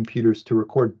microcomputers, to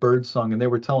record birdsong, and they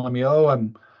were telling me, "Oh,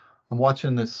 I'm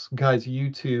watching this guy's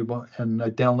YouTube, and I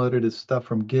downloaded his stuff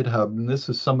from GitHub." And this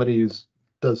is somebody who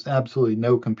does absolutely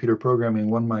no computer programming.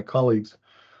 One of my colleagues.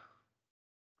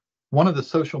 One of the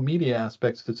social media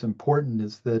aspects that's important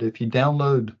is that if you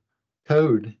download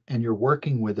code and you're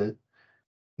working with it,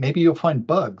 maybe you'll find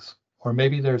bugs, or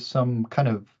maybe there's some kind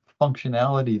of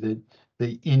functionality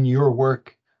that in your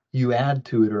work you add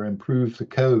to it or improve the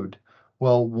code.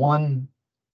 Well, one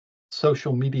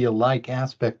social media-like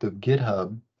aspect of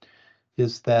GitHub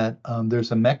is that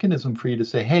there's a mechanism for you to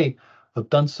say, hey, I've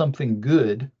done something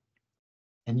good,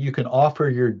 and you can offer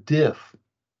your diff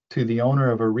to the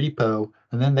owner of a repo,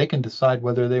 and then they can decide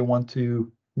whether they want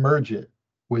to merge it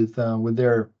with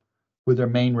their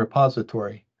main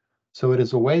repository. So it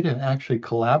is a way to actually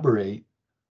collaborate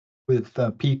with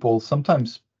people,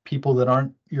 sometimes people that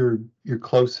aren't your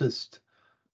closest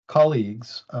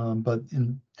colleagues, but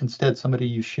instead somebody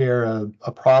you share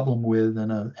a problem with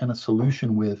and a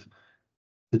solution with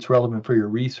that's relevant for your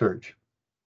research.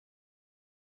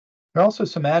 There are also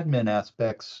some admin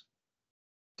aspects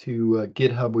to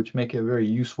GitHub which make it very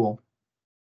useful.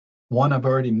 One I've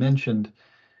already mentioned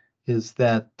is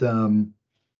that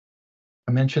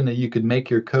I mentioned that you could make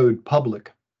your code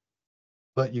public,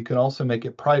 but you can also make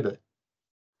it private.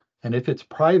 And if it's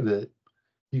private,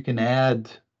 you can add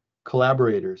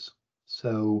collaborators.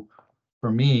 So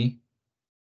for me,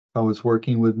 I was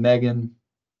working with Megan,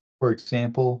 for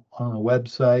example, on a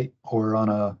website or on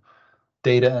a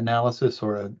data analysis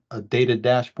or a data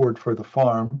dashboard for the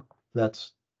farm. That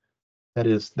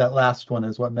last one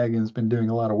is what Megan's been doing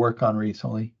a lot of work on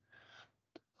recently.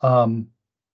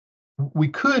 We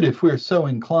could, if we're so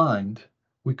inclined,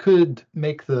 we could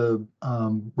make the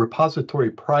repository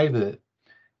private,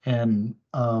 and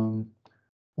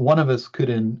one of us could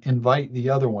invite the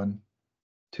other one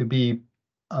to be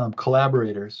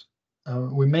collaborators.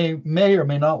 We may or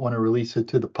may not want to release it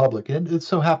to the public. It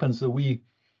so happens that we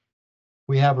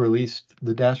have released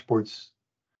the dashboards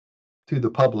to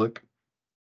the public,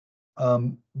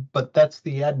 but that's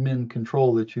the admin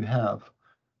control that you have.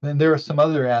 Then there are some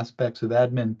other aspects of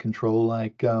admin control,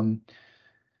 like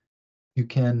you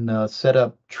can set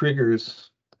up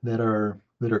triggers that are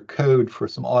code for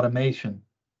some automation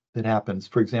that happens.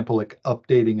 For example, like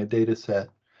updating a data set.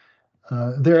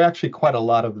 There are actually quite a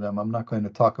lot of them. I'm not going to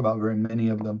talk about very many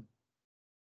of them.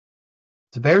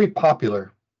 It's very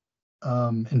popular.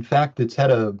 In fact, it's had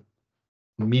a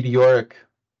meteoric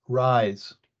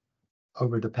rise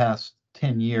over the past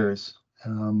 10 years.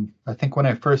 I think when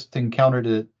I first encountered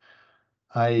it,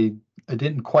 I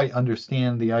didn't quite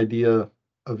understand the idea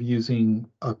of using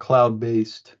a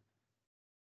cloud-based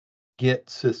Git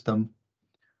system.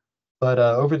 But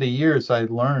over the years, I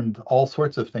learned all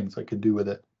sorts of things I could do with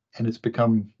it. And it's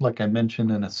become, like I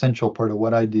mentioned, an essential part of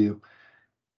what I do.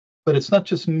 But it's not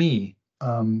just me.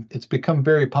 It's become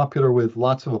very popular with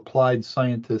lots of applied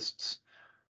scientists,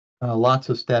 lots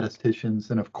of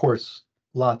statisticians, and of course,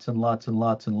 lots and lots and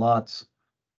lots and lots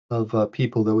of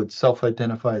people that would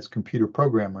self-identify as computer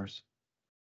programmers.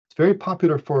 It's very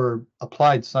popular for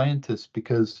applied scientists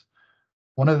because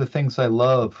one of the things I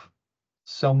love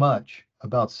so much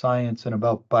about science and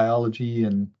about biology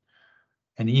and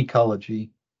ecology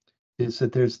is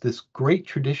that there's this great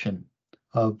tradition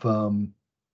of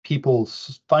people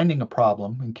finding a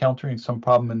problem, encountering some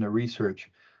problem in their research,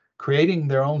 creating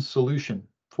their own solution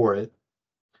for it,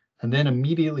 and then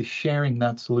immediately sharing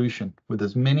that solution with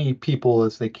as many people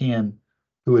as they can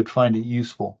who would find it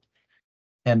useful.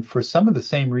 And for some of the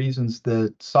same reasons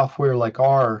that software like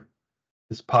R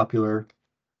is popular,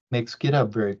 makes GitHub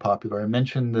very popular. I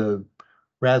mentioned the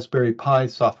Raspberry Pi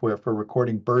software for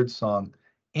recording birdsong.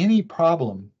 Any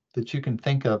problem that you can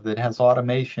think of that has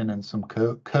automation and some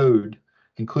code,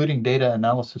 including data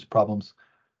analysis problems,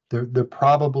 there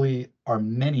probably are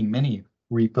many, many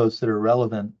repos that are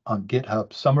relevant on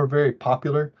GitHub. Some are very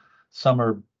popular. Some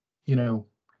are,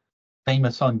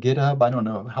 famous on GitHub. I don't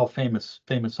know how famous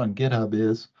on GitHub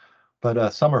is,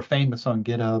 but some are famous on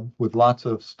GitHub with lots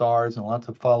of stars and lots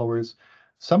of followers.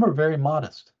 Some are very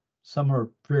modest. Some are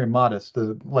very modest.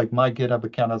 Like my GitHub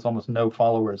account has almost no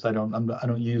followers. I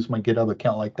don't use my GitHub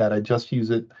account like that. I just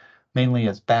use it mainly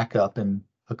as backup and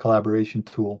a collaboration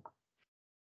tool.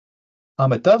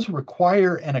 It does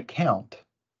require an account,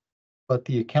 but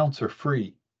the accounts are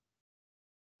free.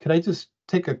 Could I just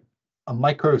take a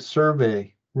micro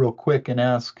survey real quick and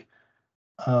ask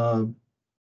for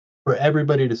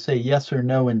everybody to say yes or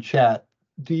no in chat?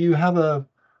 Do you have a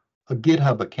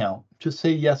GitHub account? Just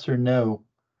say yes or no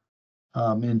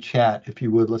in chat, if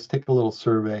you would. Let's take a little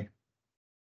survey.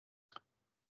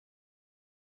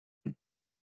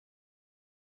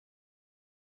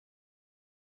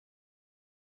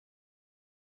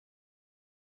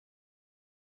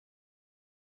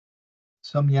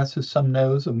 Some yeses, some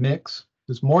nos, a mix.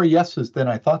 There's more yeses than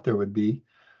I thought there would be,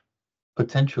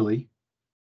 potentially.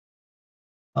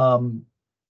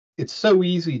 It's so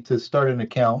easy to start an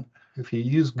account. If you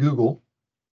use Google,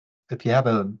 if you have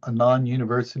a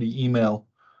non-university email,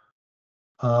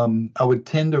 I would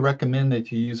tend to recommend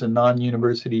that you use a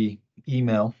non-university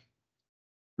email.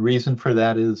 The reason for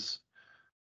that is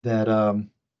that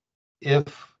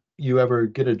if you ever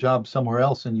get a job somewhere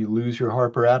else and you lose your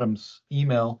Harper Adams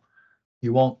email,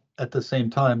 you won't at the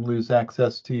same time lose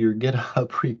access to your GitHub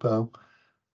repo.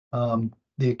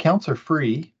 The accounts are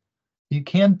free. You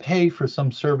can pay for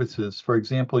some services. For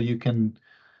example, you can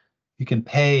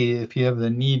pay if you have the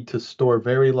need to store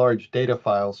very large data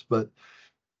files, but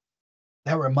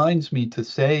that reminds me to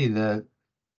say that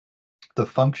the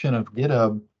function of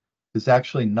GitHub is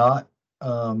actually not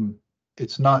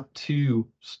it's not to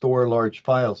store large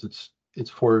files. It's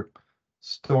for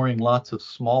storing lots of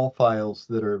small files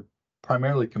that are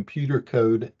primarily computer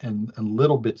code and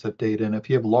little bits of data. And if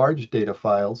you have large data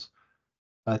files,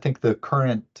 I think the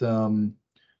current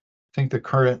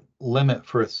limit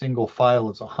for a single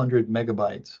file is 100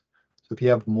 megabytes. So if you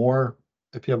have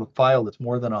a file that's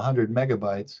more than 100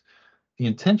 megabytes, the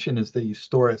intention is that you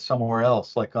store it somewhere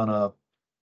else, like on a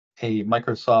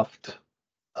Microsoft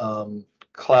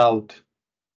cloud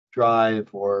drive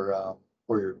or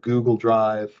your Google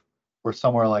Drive or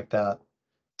somewhere like that.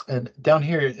 And down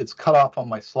here, it's cut off on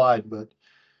my slide, but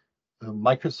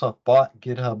Microsoft bought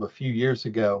GitHub a few years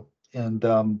ago, and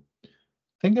I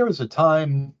think there was a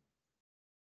time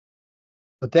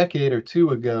a decade or two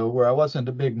ago where I wasn't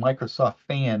a big Microsoft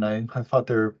fan. I thought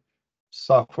their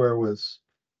software was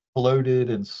bloated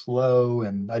and slow,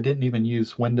 and I didn't even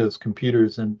use Windows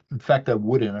computers. And in fact, I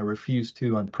wouldn't. I refused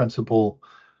to on principle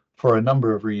for a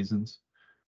number of reasons.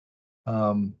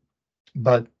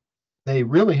 But they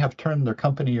really have turned their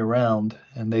company around,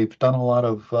 and they've done a lot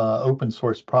of open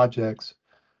source projects.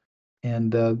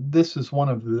 And this is one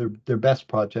of their best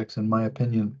projects, in my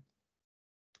opinion.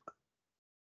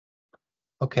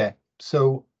 Okay,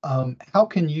 so how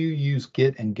can you use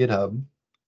Git and GitHub?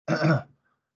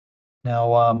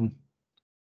 Now,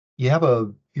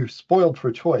 you're spoiled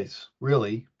for choice,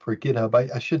 really, for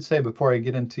GitHub. I should say before I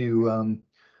get into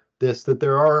this that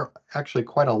there are actually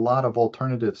quite a lot of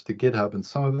alternatives to GitHub, and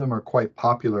some of them are quite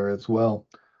popular as well.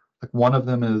 Like one of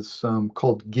them is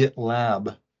called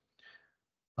GitLab,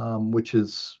 which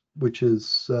is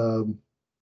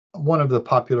one of the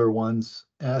popular ones.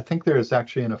 And I think there is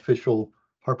actually an official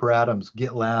Harper Adams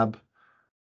GitLab.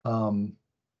 Um,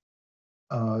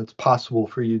 it's possible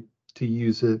for you to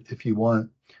use it if you want.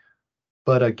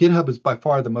 But GitHub is by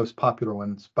far the most popular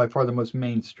one. It's by far the most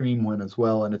mainstream one as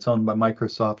well, and it's owned by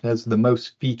Microsoft. It has the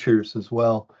most features as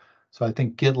well. So I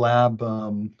think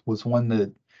GitLab was one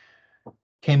that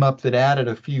came up that added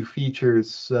a few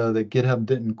features that GitHub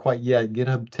didn't quite yet.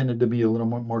 GitHub tended to be a little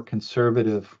more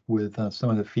conservative with some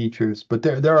of the features, but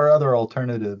there are other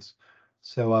alternatives.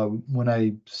 So when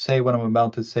I say what I'm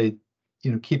about to say,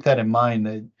 keep that in mind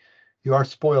that you are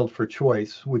spoiled for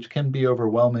choice, which can be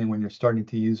overwhelming when you're starting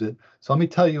to use it. So let me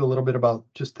tell you a little bit about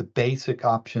just the basic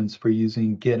options for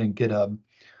using Git and GitHub.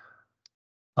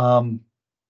 Now,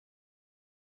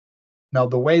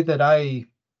 the way that I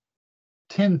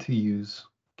tend to use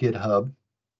GitHub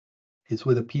is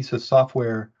with a piece of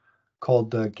software called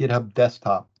GitHub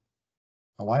Desktop.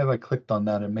 Now, why have I clicked on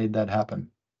that and made that happen?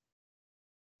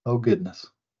 Oh, goodness.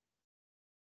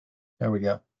 There we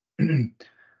go.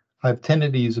 I've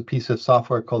tended to use a piece of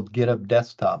software called GitHub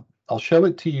Desktop. I'll show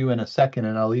it to you in a second,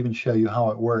 and I'll even show you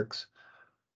how it works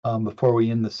before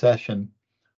we end the session.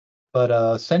 But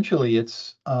essentially,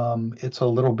 it's a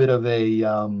little bit of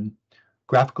a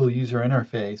graphical user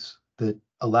interface that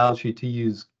allows you to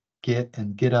use Git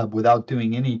and GitHub without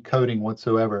doing any coding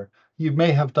whatsoever. You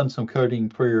may have done some coding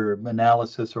for your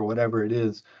analysis or whatever it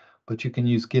is, but you can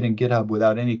use Git and GitHub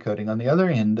without any coding. On the other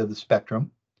end of the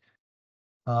spectrum,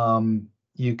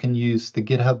 you can use the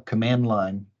GitHub command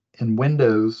line. In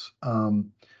Windows,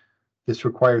 this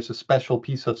requires a special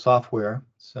piece of software.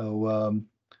 So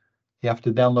you have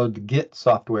to download the Git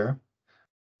software.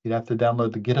 You'd have to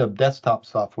download the GitHub desktop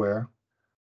software.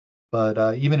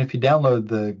 But even if you download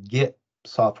the Git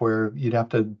software, you'd have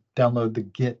to download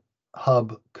the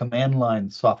GitHub command line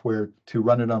software to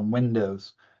run it on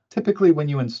Windows. Typically, when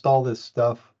you install this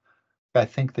stuff, I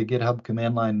think the GitHub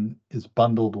command line is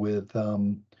bundled with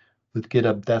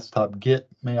GitHub Desktop. Git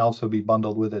may also be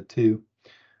bundled with it too.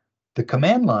 The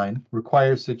command line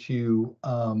requires that you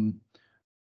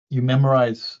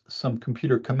memorize some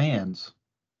computer commands,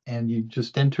 and you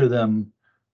just enter them,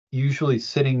 usually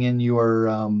sitting in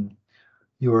your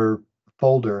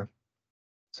folder.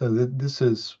 So this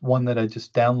is one that I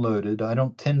just downloaded. I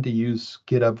don't tend to use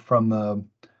GitHub from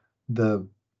the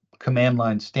command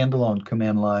line, standalone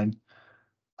command line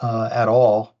at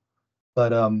all.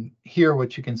 But here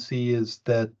what you can see is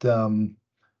that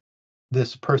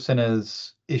this person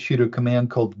has issued a command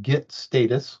called git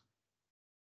status,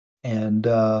 and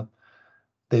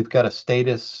they've got a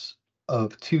status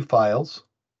of 2 files,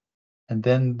 and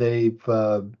then they've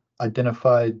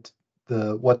identified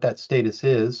what that status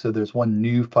is. So there's one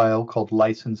new file called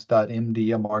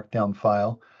license.md, a markdown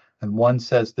file, And one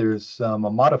says there's a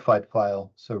modified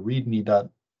file, so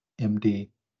readme.md.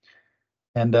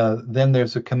 And then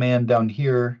there's a command down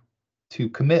here to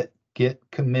commit, git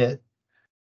commit,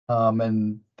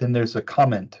 and then there's a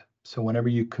comment. So whenever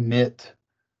you commit,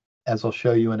 as I'll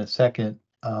show you in a second,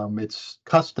 it's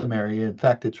customary. In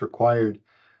fact, it's required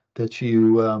that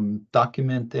you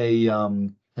document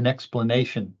an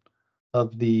explanation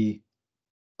of the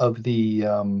of the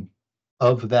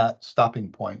of that stopping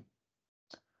point.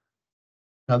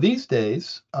 Now these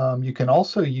days, you can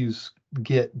also use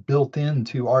Git built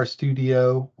into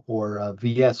RStudio or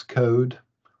VS Code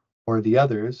or the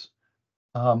others.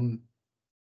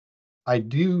 I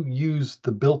do use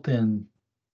the built-in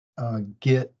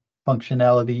Git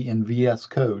functionality in VS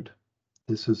Code.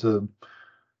 This is a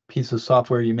piece of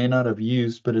software you may not have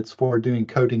used, but it's for doing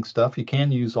coding stuff. You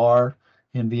can use R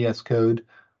in VS Code,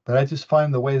 but I just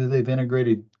find the way that they've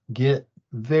integrated Git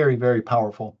very, very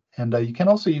powerful. And you can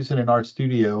also use it in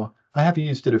RStudio. I have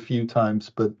used it a few times,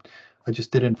 but I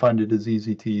just didn't find it as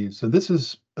easy to use. So this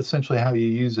is essentially how you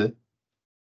use it.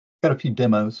 Got a few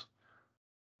demos.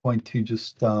 I'm going to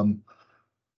just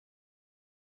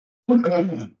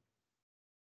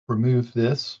remove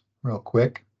this real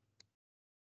quick.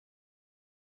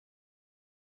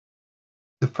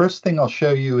 The first thing I'll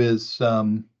show you is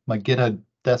my GitHub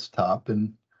desktop,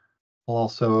 and I'll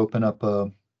also open up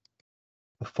a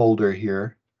folder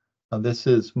here. Now this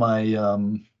is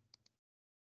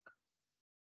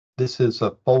this is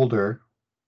a folder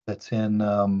that's in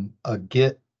a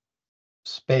Git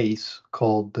space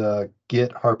called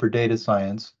Git Harper Data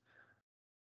Science,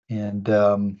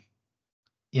 and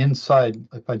inside,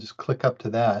 if I just click up to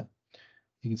that,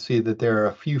 you can see that there are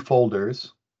a few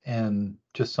folders and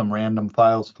just some random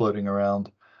files floating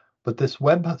around. But this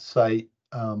website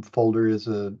folder is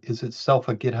itself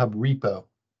a GitHub repo.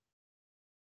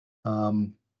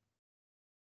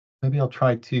 Maybe I'll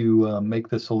try to make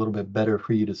this a little bit better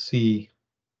for you to see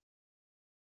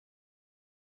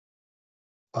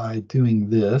by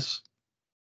doing this.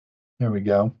 There we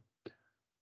go.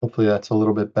 Hopefully that's a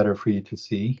little bit better for you to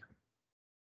see.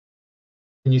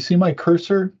 Can you see my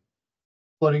cursor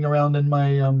floating around in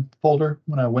my folder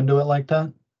when I window it like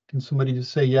that? Can somebody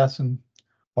just say yes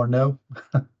or no?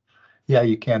 Yeah,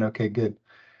 you can. Okay, good.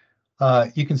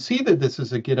 You can see that this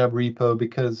is a GitHub repo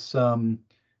because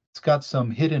it's got some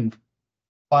hidden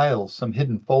files, some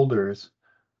hidden folders.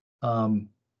 When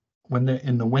they're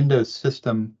in the Windows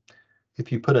system,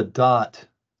 if you put a dot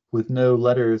with no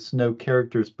letters, no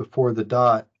characters before the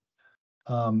dot,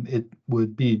 it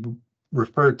would be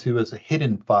referred to as a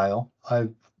hidden file. I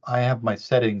have my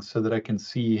settings so that I can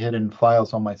see hidden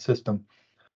files on my system.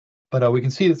 But we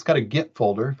can see it's got a Git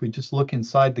folder. If we just look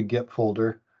inside the Git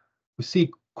folder, we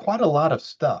see quite a lot of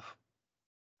stuff.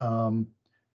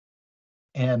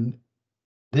 And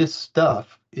this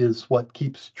stuff is what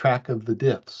keeps track of the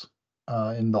diffs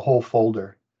in the whole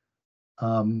folder.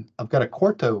 I've got a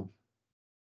Quarto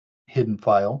hidden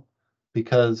file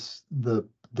because the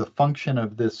function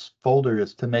of this folder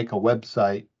is to make a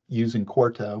website using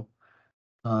Quarto.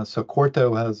 So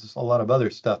Quarto has a lot of other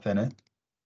stuff in it,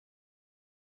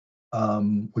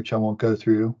 which I won't go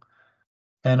through.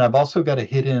 And I've also got a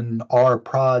hidden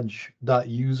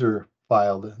rproj.user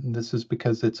file. And this is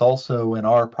because it's also an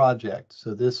R project.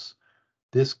 So this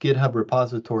GitHub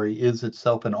repository is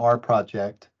itself an R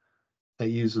project that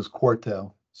uses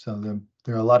Quarto. So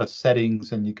there are a lot of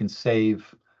settings, and you can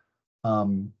save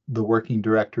the working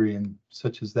directory and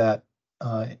such as that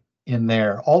in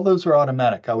there. All those are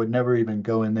automatic. I would never even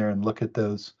go in there and look at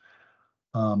those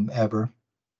ever.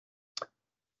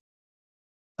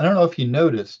 I don't know if you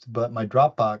noticed, but my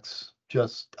Dropbox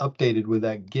just updated with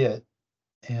that Git,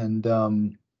 and I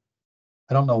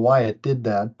don't know why it did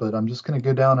that, but I'm just going to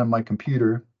go down on my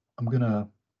computer. I'm going to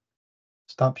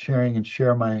stop sharing and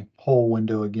share my whole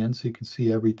window again so you can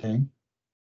see everything.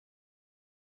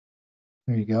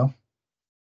 There you go.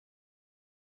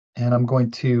 And I'm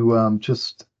going to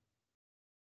just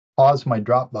pause my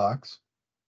Dropbox.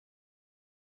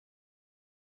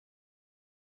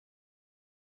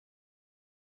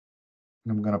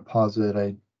 I'm going to pause it.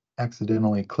 I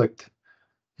accidentally clicked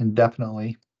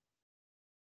indefinitely.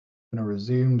 I'm going to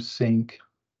resume sync.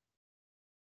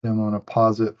 Then I'm going to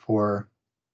pause it for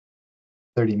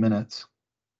 30 minutes.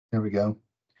 There we go.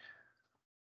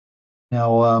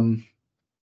 Now,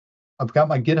 I've got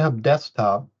my GitHub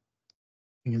desktop.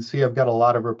 You can see I've got a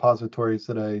lot of repositories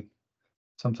that I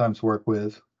sometimes work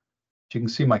with. As you can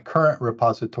see, my current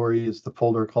repository is the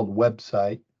folder called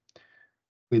website.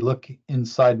 We look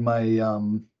inside my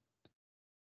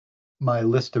my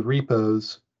list of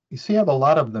repos. You see I have a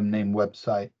lot of them named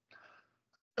website.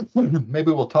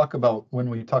 maybe we'll talk about, when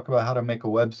we talk about how to make a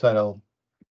website, I'll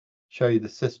show you the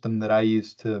system that I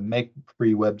use to make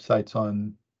free websites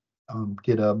on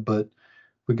GitHub. But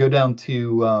we go down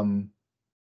to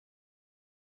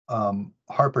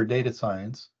Harper Data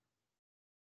Science.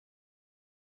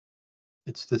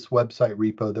 It's this website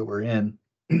repo that we're in.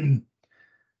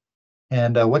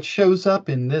 And what shows up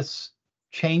in this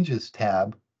changes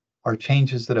tab are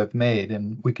changes that I've made.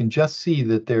 And we can just see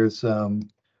that there's a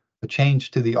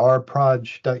change to the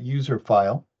rproj.user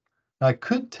file. Now I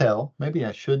could tell, maybe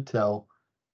I should tell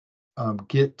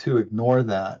Git to ignore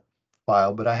that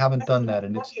file, but I haven't done that,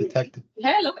 and it's detected.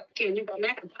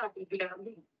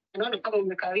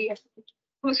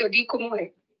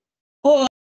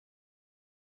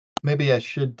 Maybe I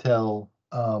should tell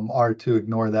R to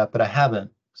ignore that, but I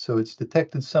haven't. So it's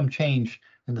detected some change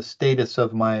in the status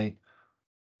of my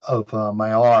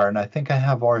my R, and I think I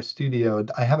have R Studio.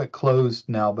 I have it closed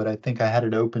now, but I think I had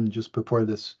it open just before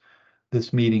this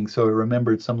meeting, so it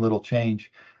remembered some little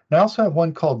change. And I also have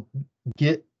one called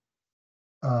Git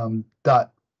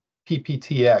dot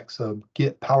pptx, so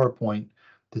Git PowerPoint,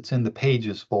 that's in the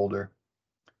Pages folder.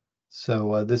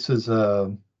 So this is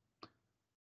a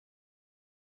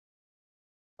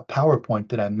PowerPoint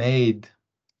that I made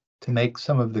to make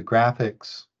some of the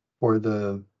graphics for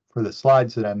the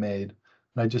slides that I made.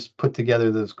 And I just put together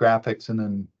those graphics and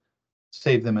then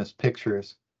save them as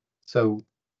pictures. So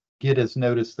Git has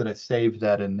noticed that I saved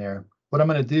that in there. What I'm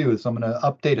going to do is I'm going to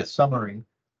update a summary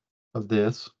of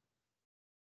this.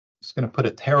 Just going to put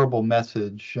a terrible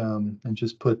message and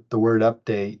just put the word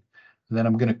update. And then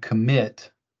I'm going to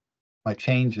commit my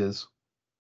changes.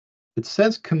 It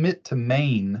says commit to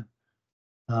main,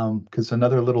 because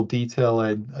another little detail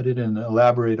I didn't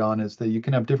elaborate on is that you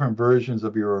can have different versions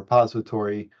of your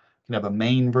repository. You can have a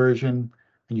main version,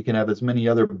 and you can have as many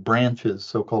other branches,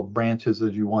 so-called branches,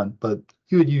 as you want, but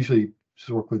you would usually just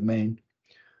work with main.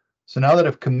 So now that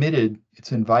I've committed,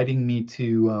 it's inviting me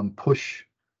to push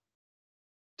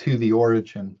to the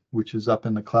origin, which is up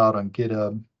in the cloud on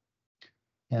GitHub.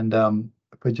 And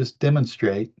if I just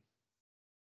demonstrate,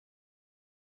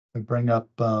 I bring up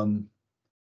a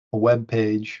web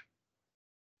page,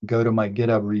 go to my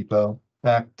GitHub repo. In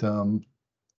fact, I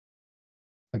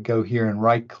go here and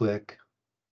right click.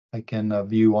 I can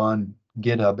view on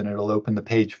GitHub and it'll open the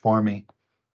page for me.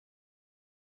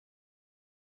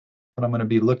 What I'm going to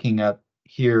be looking at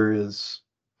here is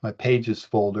my pages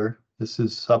folder. This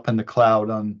is up in the cloud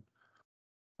on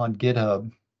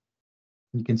GitHub.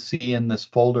 You can see in this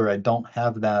folder, I don't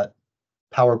have that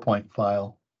PowerPoint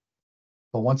file.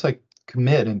 But once I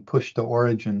commit and push to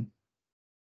origin,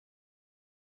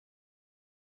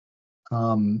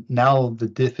 now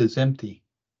the diff is empty.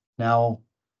 Now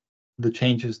the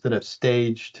changes that I've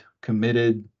staged,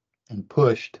 committed, and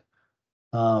pushed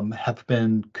have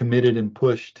been committed and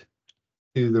pushed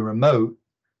to the remote.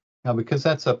 Now, because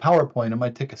that's a PowerPoint, it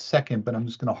might take a second, but I'm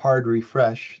just going to hard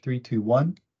refresh 3, 2,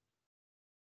 1,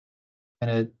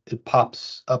 and it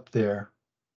pops up there.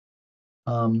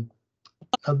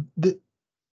 This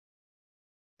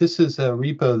is a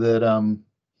repo that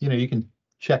you can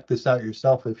check this out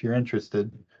yourself if you're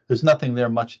interested. There's nothing there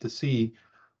much to see,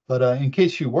 but in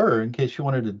case you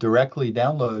wanted to directly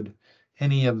download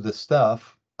any of the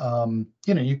stuff,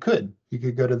 you could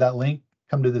go to that link,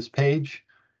 come to this page,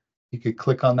 you could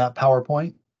click on that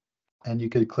PowerPoint, and you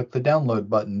could click the download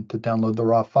button to download the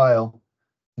raw file.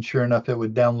 And sure enough, it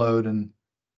would download and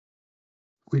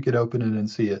we could open it and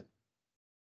see it.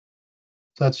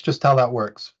 So that's just how that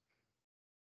works.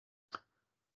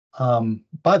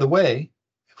 By the way,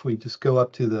 if we just go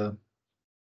up to the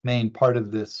main part of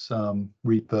this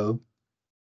repo,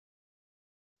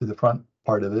 to the front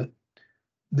part of it,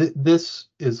 this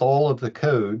is all of the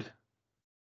code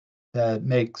that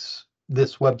makes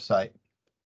this website,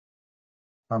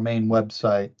 our main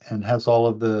website, and has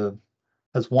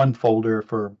one folder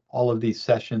for all of these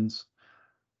sessions.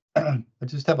 I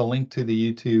just have a link to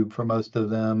the YouTube for most of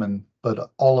them,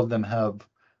 but all of them have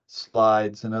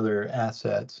slides and other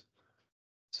assets.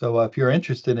 So if you're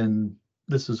interested in,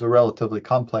 this is a relatively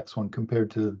complex one compared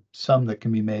to some that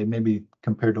can be made, maybe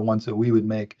compared to ones that we would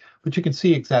make, but you can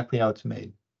see exactly how it's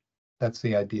made. That's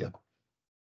the idea.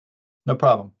 No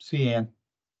problem. See you, Ann.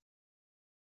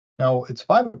 Now it's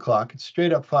 5 o'clock. It's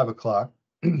straight up 5 o'clock.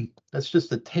 That's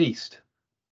just a taste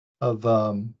of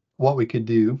what we could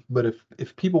do. But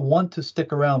if people want to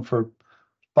stick around for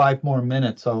 5 more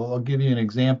minutes, I'll give you an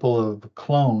example of a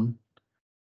clone,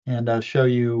 and I'll show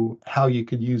you how you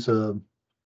could use a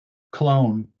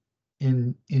clone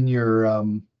in your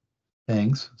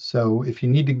things. So if you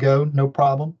need to go, no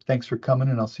problem. Thanks for coming,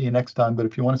 and I'll see you next time. But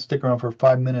if you want to stick around for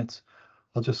 5 minutes,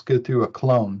 I'll just go through a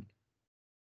clone.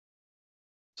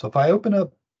 So if I open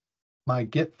up my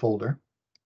Git folder,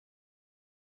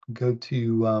 go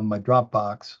to my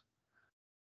Dropbox,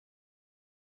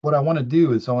 what I want to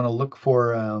do is I want to look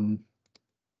for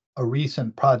a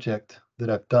recent project that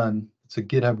I've done. It's a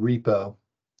GitHub repo,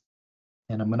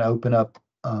 and I'm going to open up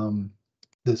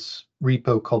this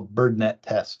repo called BirdNet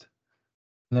test.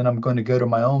 And then I'm going to go to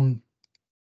my own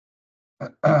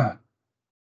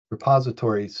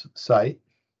repositories site.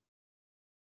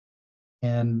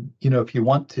 And, if you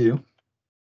want to,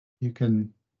 you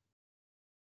could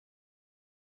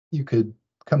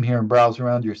come here and browse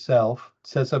around yourself. It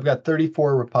says I've got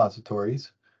 34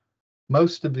 repositories.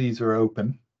 Most of these are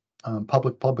open,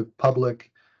 public, public,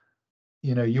 public.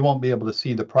 You won't be able to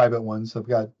see the private ones. I've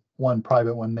got one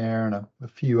private one there and a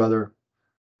few other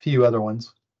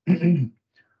ones.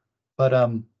 But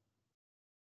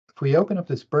if we open up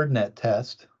this BirdNet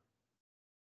test,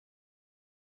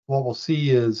 what we'll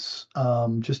see is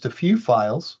just a few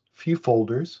files, few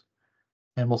folders,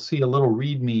 and we'll see a little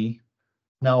README.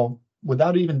 Now,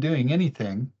 without even doing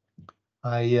anything,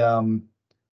 every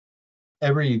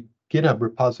GitHub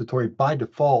repository by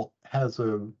default has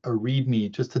a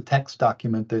README, just a text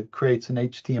document that creates an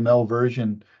HTML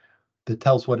version that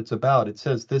tells what it's about. It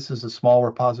says this is a small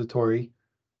repository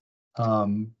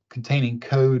containing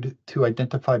code to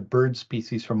identify bird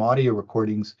species from audio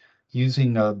recordings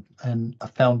using a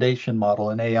foundation model,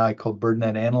 an AI called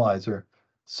BirdNet Analyzer.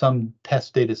 Some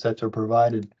test data sets are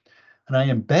provided. And I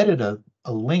embedded a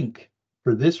link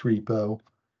for this repo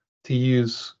to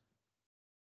use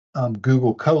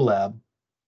Google Colab.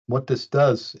 What this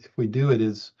does, if we do it,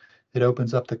 is it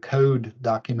opens up the code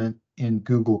document in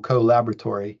Google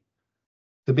Colaboratory.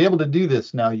 To be able to do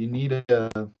this now, you need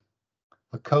a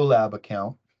Colab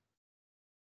account.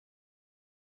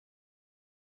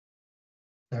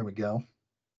 There we go.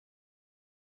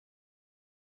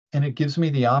 And it gives me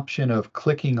the option of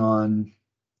clicking on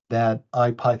that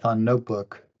IPython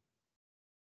notebook.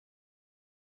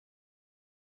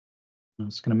 I'm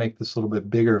just going to make this a little bit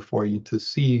bigger for you to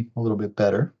see a little bit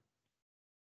better.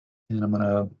 And I'm going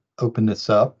to open this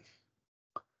up.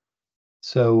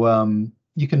 So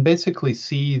you can basically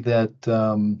see that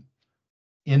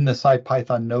in this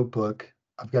IPython notebook,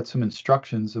 I've got some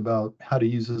instructions about how to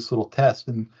use this little test.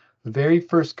 And the very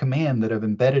first command that I've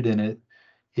embedded in it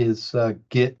is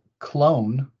git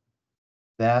clone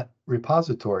that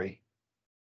repository.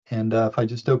 And if I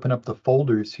just open up the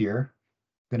folders here,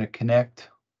 I'm going to connect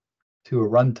to a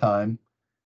runtime,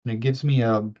 and it gives me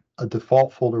a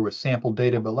default folder with sample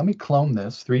data. But let me clone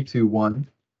this 3, 2, 1. I'm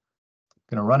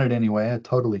going to run it anyway. I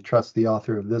totally trust the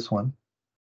author of this one.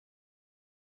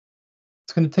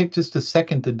 It's going to take just a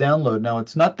second to download. Now,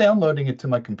 it's not downloading it to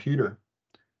my computer.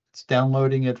 It's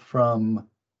downloading it from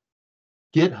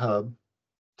GitHub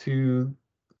to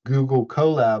Google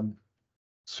Colab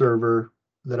server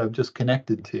that I've just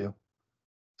connected to.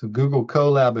 So Google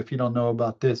Colab, if you don't know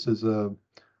about this, is a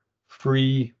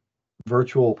free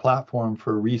virtual platform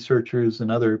for researchers and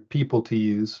other people to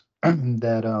use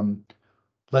that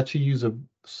lets you use a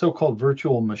so-called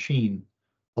virtual machine,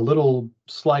 a little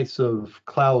slice of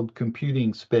cloud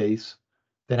computing space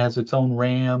that has its own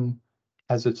RAM,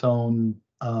 has its own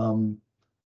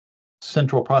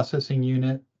central processing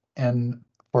unit. And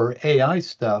for AI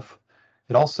stuff,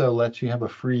 it also lets you have a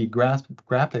free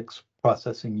graphics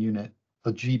processing unit,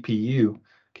 a GPU, in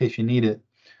case you need it.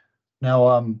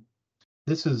 Now,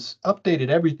 this has updated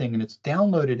everything, and it's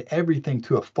downloaded everything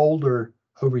to a folder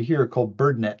over here called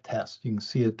BirdNet test. You can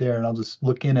see it there, and I'll just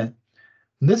look in it.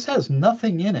 And this has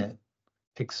nothing in it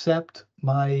except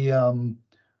my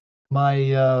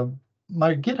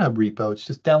my GitHub repo. It's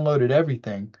just downloaded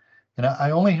everything, and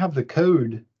I only have the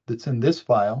code that's in this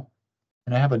file,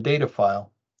 and I have a data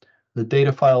file. The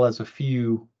data file has a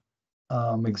few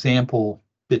example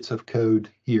bits of code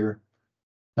here.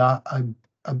 Now,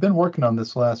 I've been working on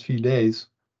this the last few days.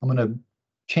 I'm going to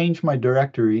change my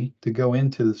directory to go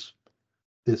into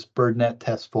this BirdNet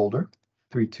test folder,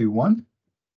 3, 2, 1.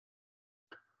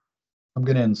 I'm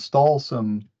going to install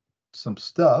some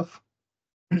stuff.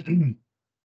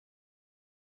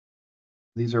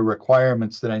 These are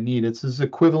requirements that I need. This is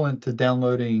equivalent to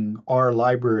downloading R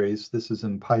libraries. This is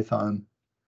in Python.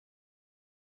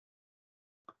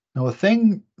 Now, a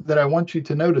thing that I want you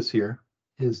to notice here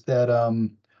is that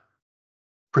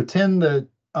pretend that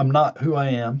I'm not who I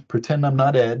am. Pretend I'm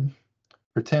not Ed.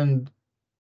 Pretend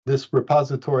this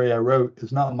repository I wrote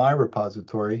is not my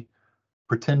repository.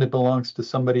 Pretend it belongs to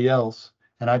somebody else,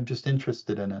 and I'm just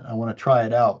interested in it. I want to try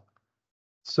it out.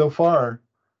 So far,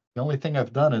 the only thing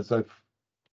I've done is I've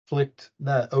flicked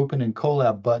that Open in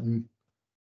Colab button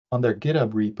on their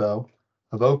GitHub repo.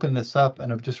 I've opened this up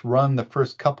and I've just run the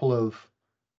first couple of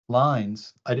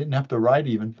lines. I didn't have to write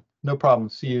even. No problem.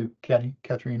 See you,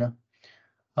 Katrina.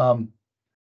 And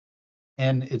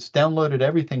it's downloaded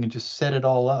everything and just set it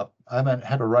all up. I haven't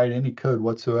had to write any code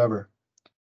whatsoever.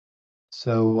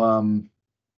 So,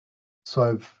 so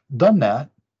I've done that.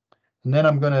 And then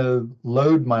I'm going to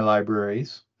load my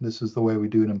libraries. This is the way we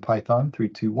do it in Python, 3,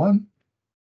 2, 1.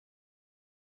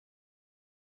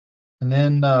 And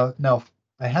then now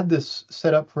I had this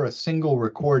set up for a single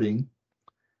recording,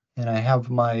 and I have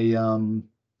my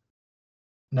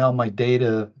now my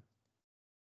data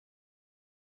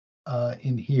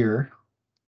in here.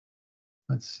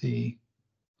 Let's see,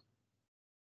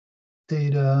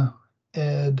 data,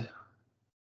 ed.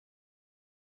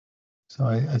 So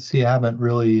I see I haven't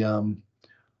really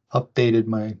updated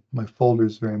my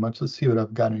folders very much. Let's see what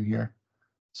I've got in here.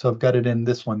 So I've got it in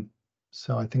this one.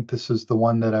 So I think this is the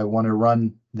one that I want to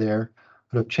run there,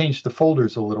 but I've changed the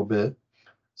folders a little bit.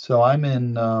 So I'm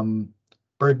in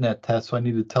BirdNet test, so I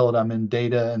need to tell it I'm in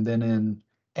data and then in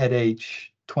edh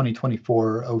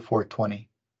 2024-0420.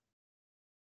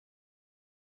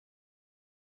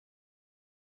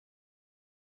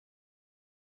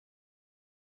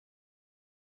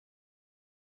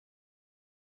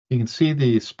 You can see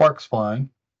the sparks flying.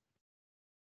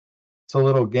 It's a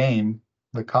little game,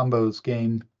 the combos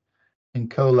game in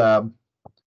Colab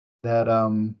that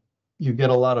you get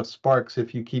a lot of sparks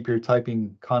if you keep your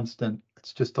typing constant.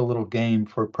 It's just a little game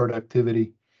for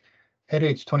productivity. edh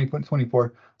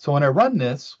 2024. So when I run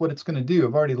this, what it's going to do,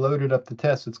 I've already loaded up the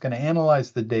test. It's going to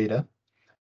analyze the data.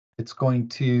 It's going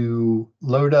to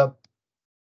load up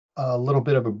a little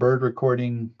bit of a bird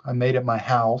recording I made at my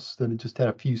house that it just had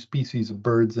a few species of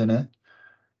birds in it.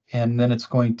 And then it's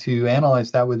going to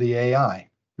analyze that with the AI.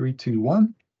 3, 2,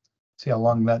 1. See how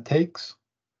long that takes.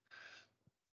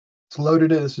 It's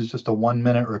loaded it. This is just a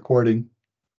 1-minute recording.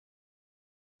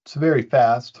 It's very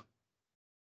fast.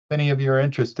 If any of you are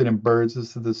interested in birds,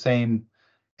 this is the same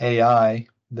AI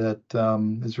that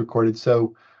is recorded.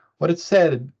 So what it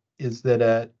said is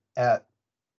that at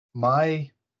my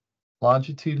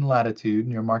longitude and latitude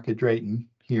near Market Drayton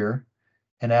here,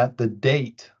 and at the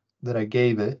date that I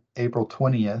gave it, April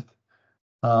 20th,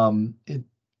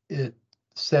 it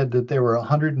said that there were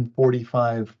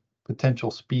 145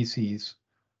 potential species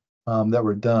that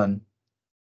were done.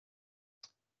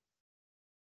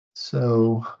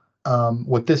 So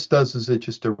what this does is it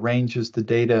just arranges the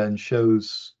data and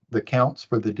shows the counts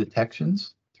for the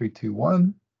detections. 3, 2,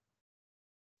 1.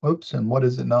 Whoops, and what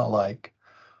is it not like?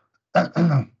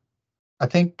 I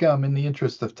think in the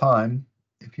interest of time,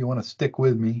 if you want to stick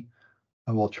with me,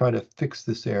 I will try to fix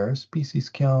this error. Species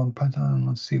count, Python,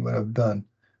 let's see what I've done.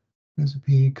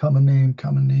 Recipe, common name,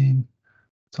 common name.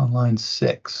 It's on line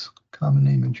 6. Common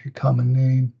name, entry, common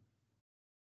name.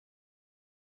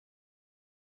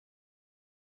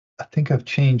 I think I've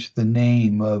changed the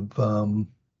name of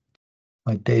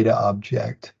my data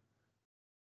object.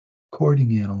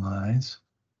 Recording analyze.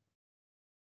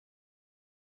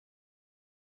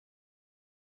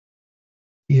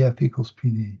 EF equals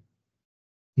PD.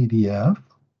 PDF.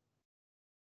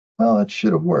 Well, it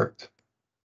should have worked.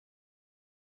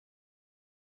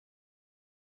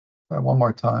 Try one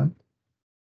more time.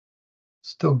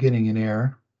 Still getting an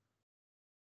error.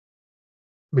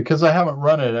 Because I haven't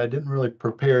run it, I didn't really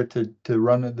prepare to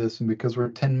run this, and because we're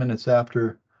 10 minutes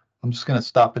after, I'm just going to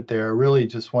stop it there. I really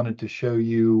just wanted to show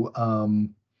you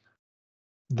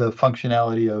the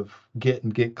functionality of Git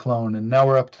and Git clone, and now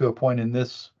we're up to a point in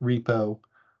this repo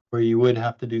where you would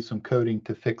have to do some coding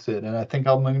to fix it. And I think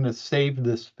I'm going to save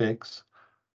this fix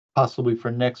possibly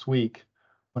for next week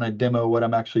when I demo what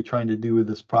I'm actually trying to do with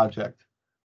this project.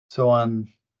 So on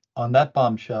that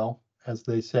bombshell, as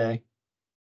they say,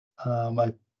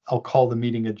 I'll call the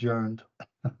meeting adjourned.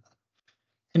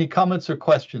 Any comments or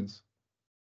questions?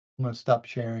 I'm going to stop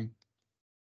sharing.